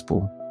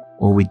gospel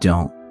or we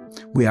don't.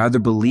 We either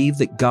believe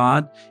that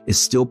God is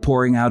still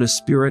pouring out His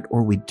Spirit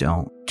or we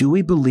don't. Do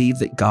we believe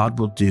that God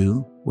will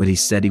do what He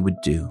said He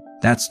would do?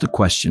 That's the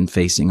question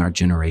facing our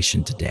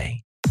generation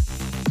today.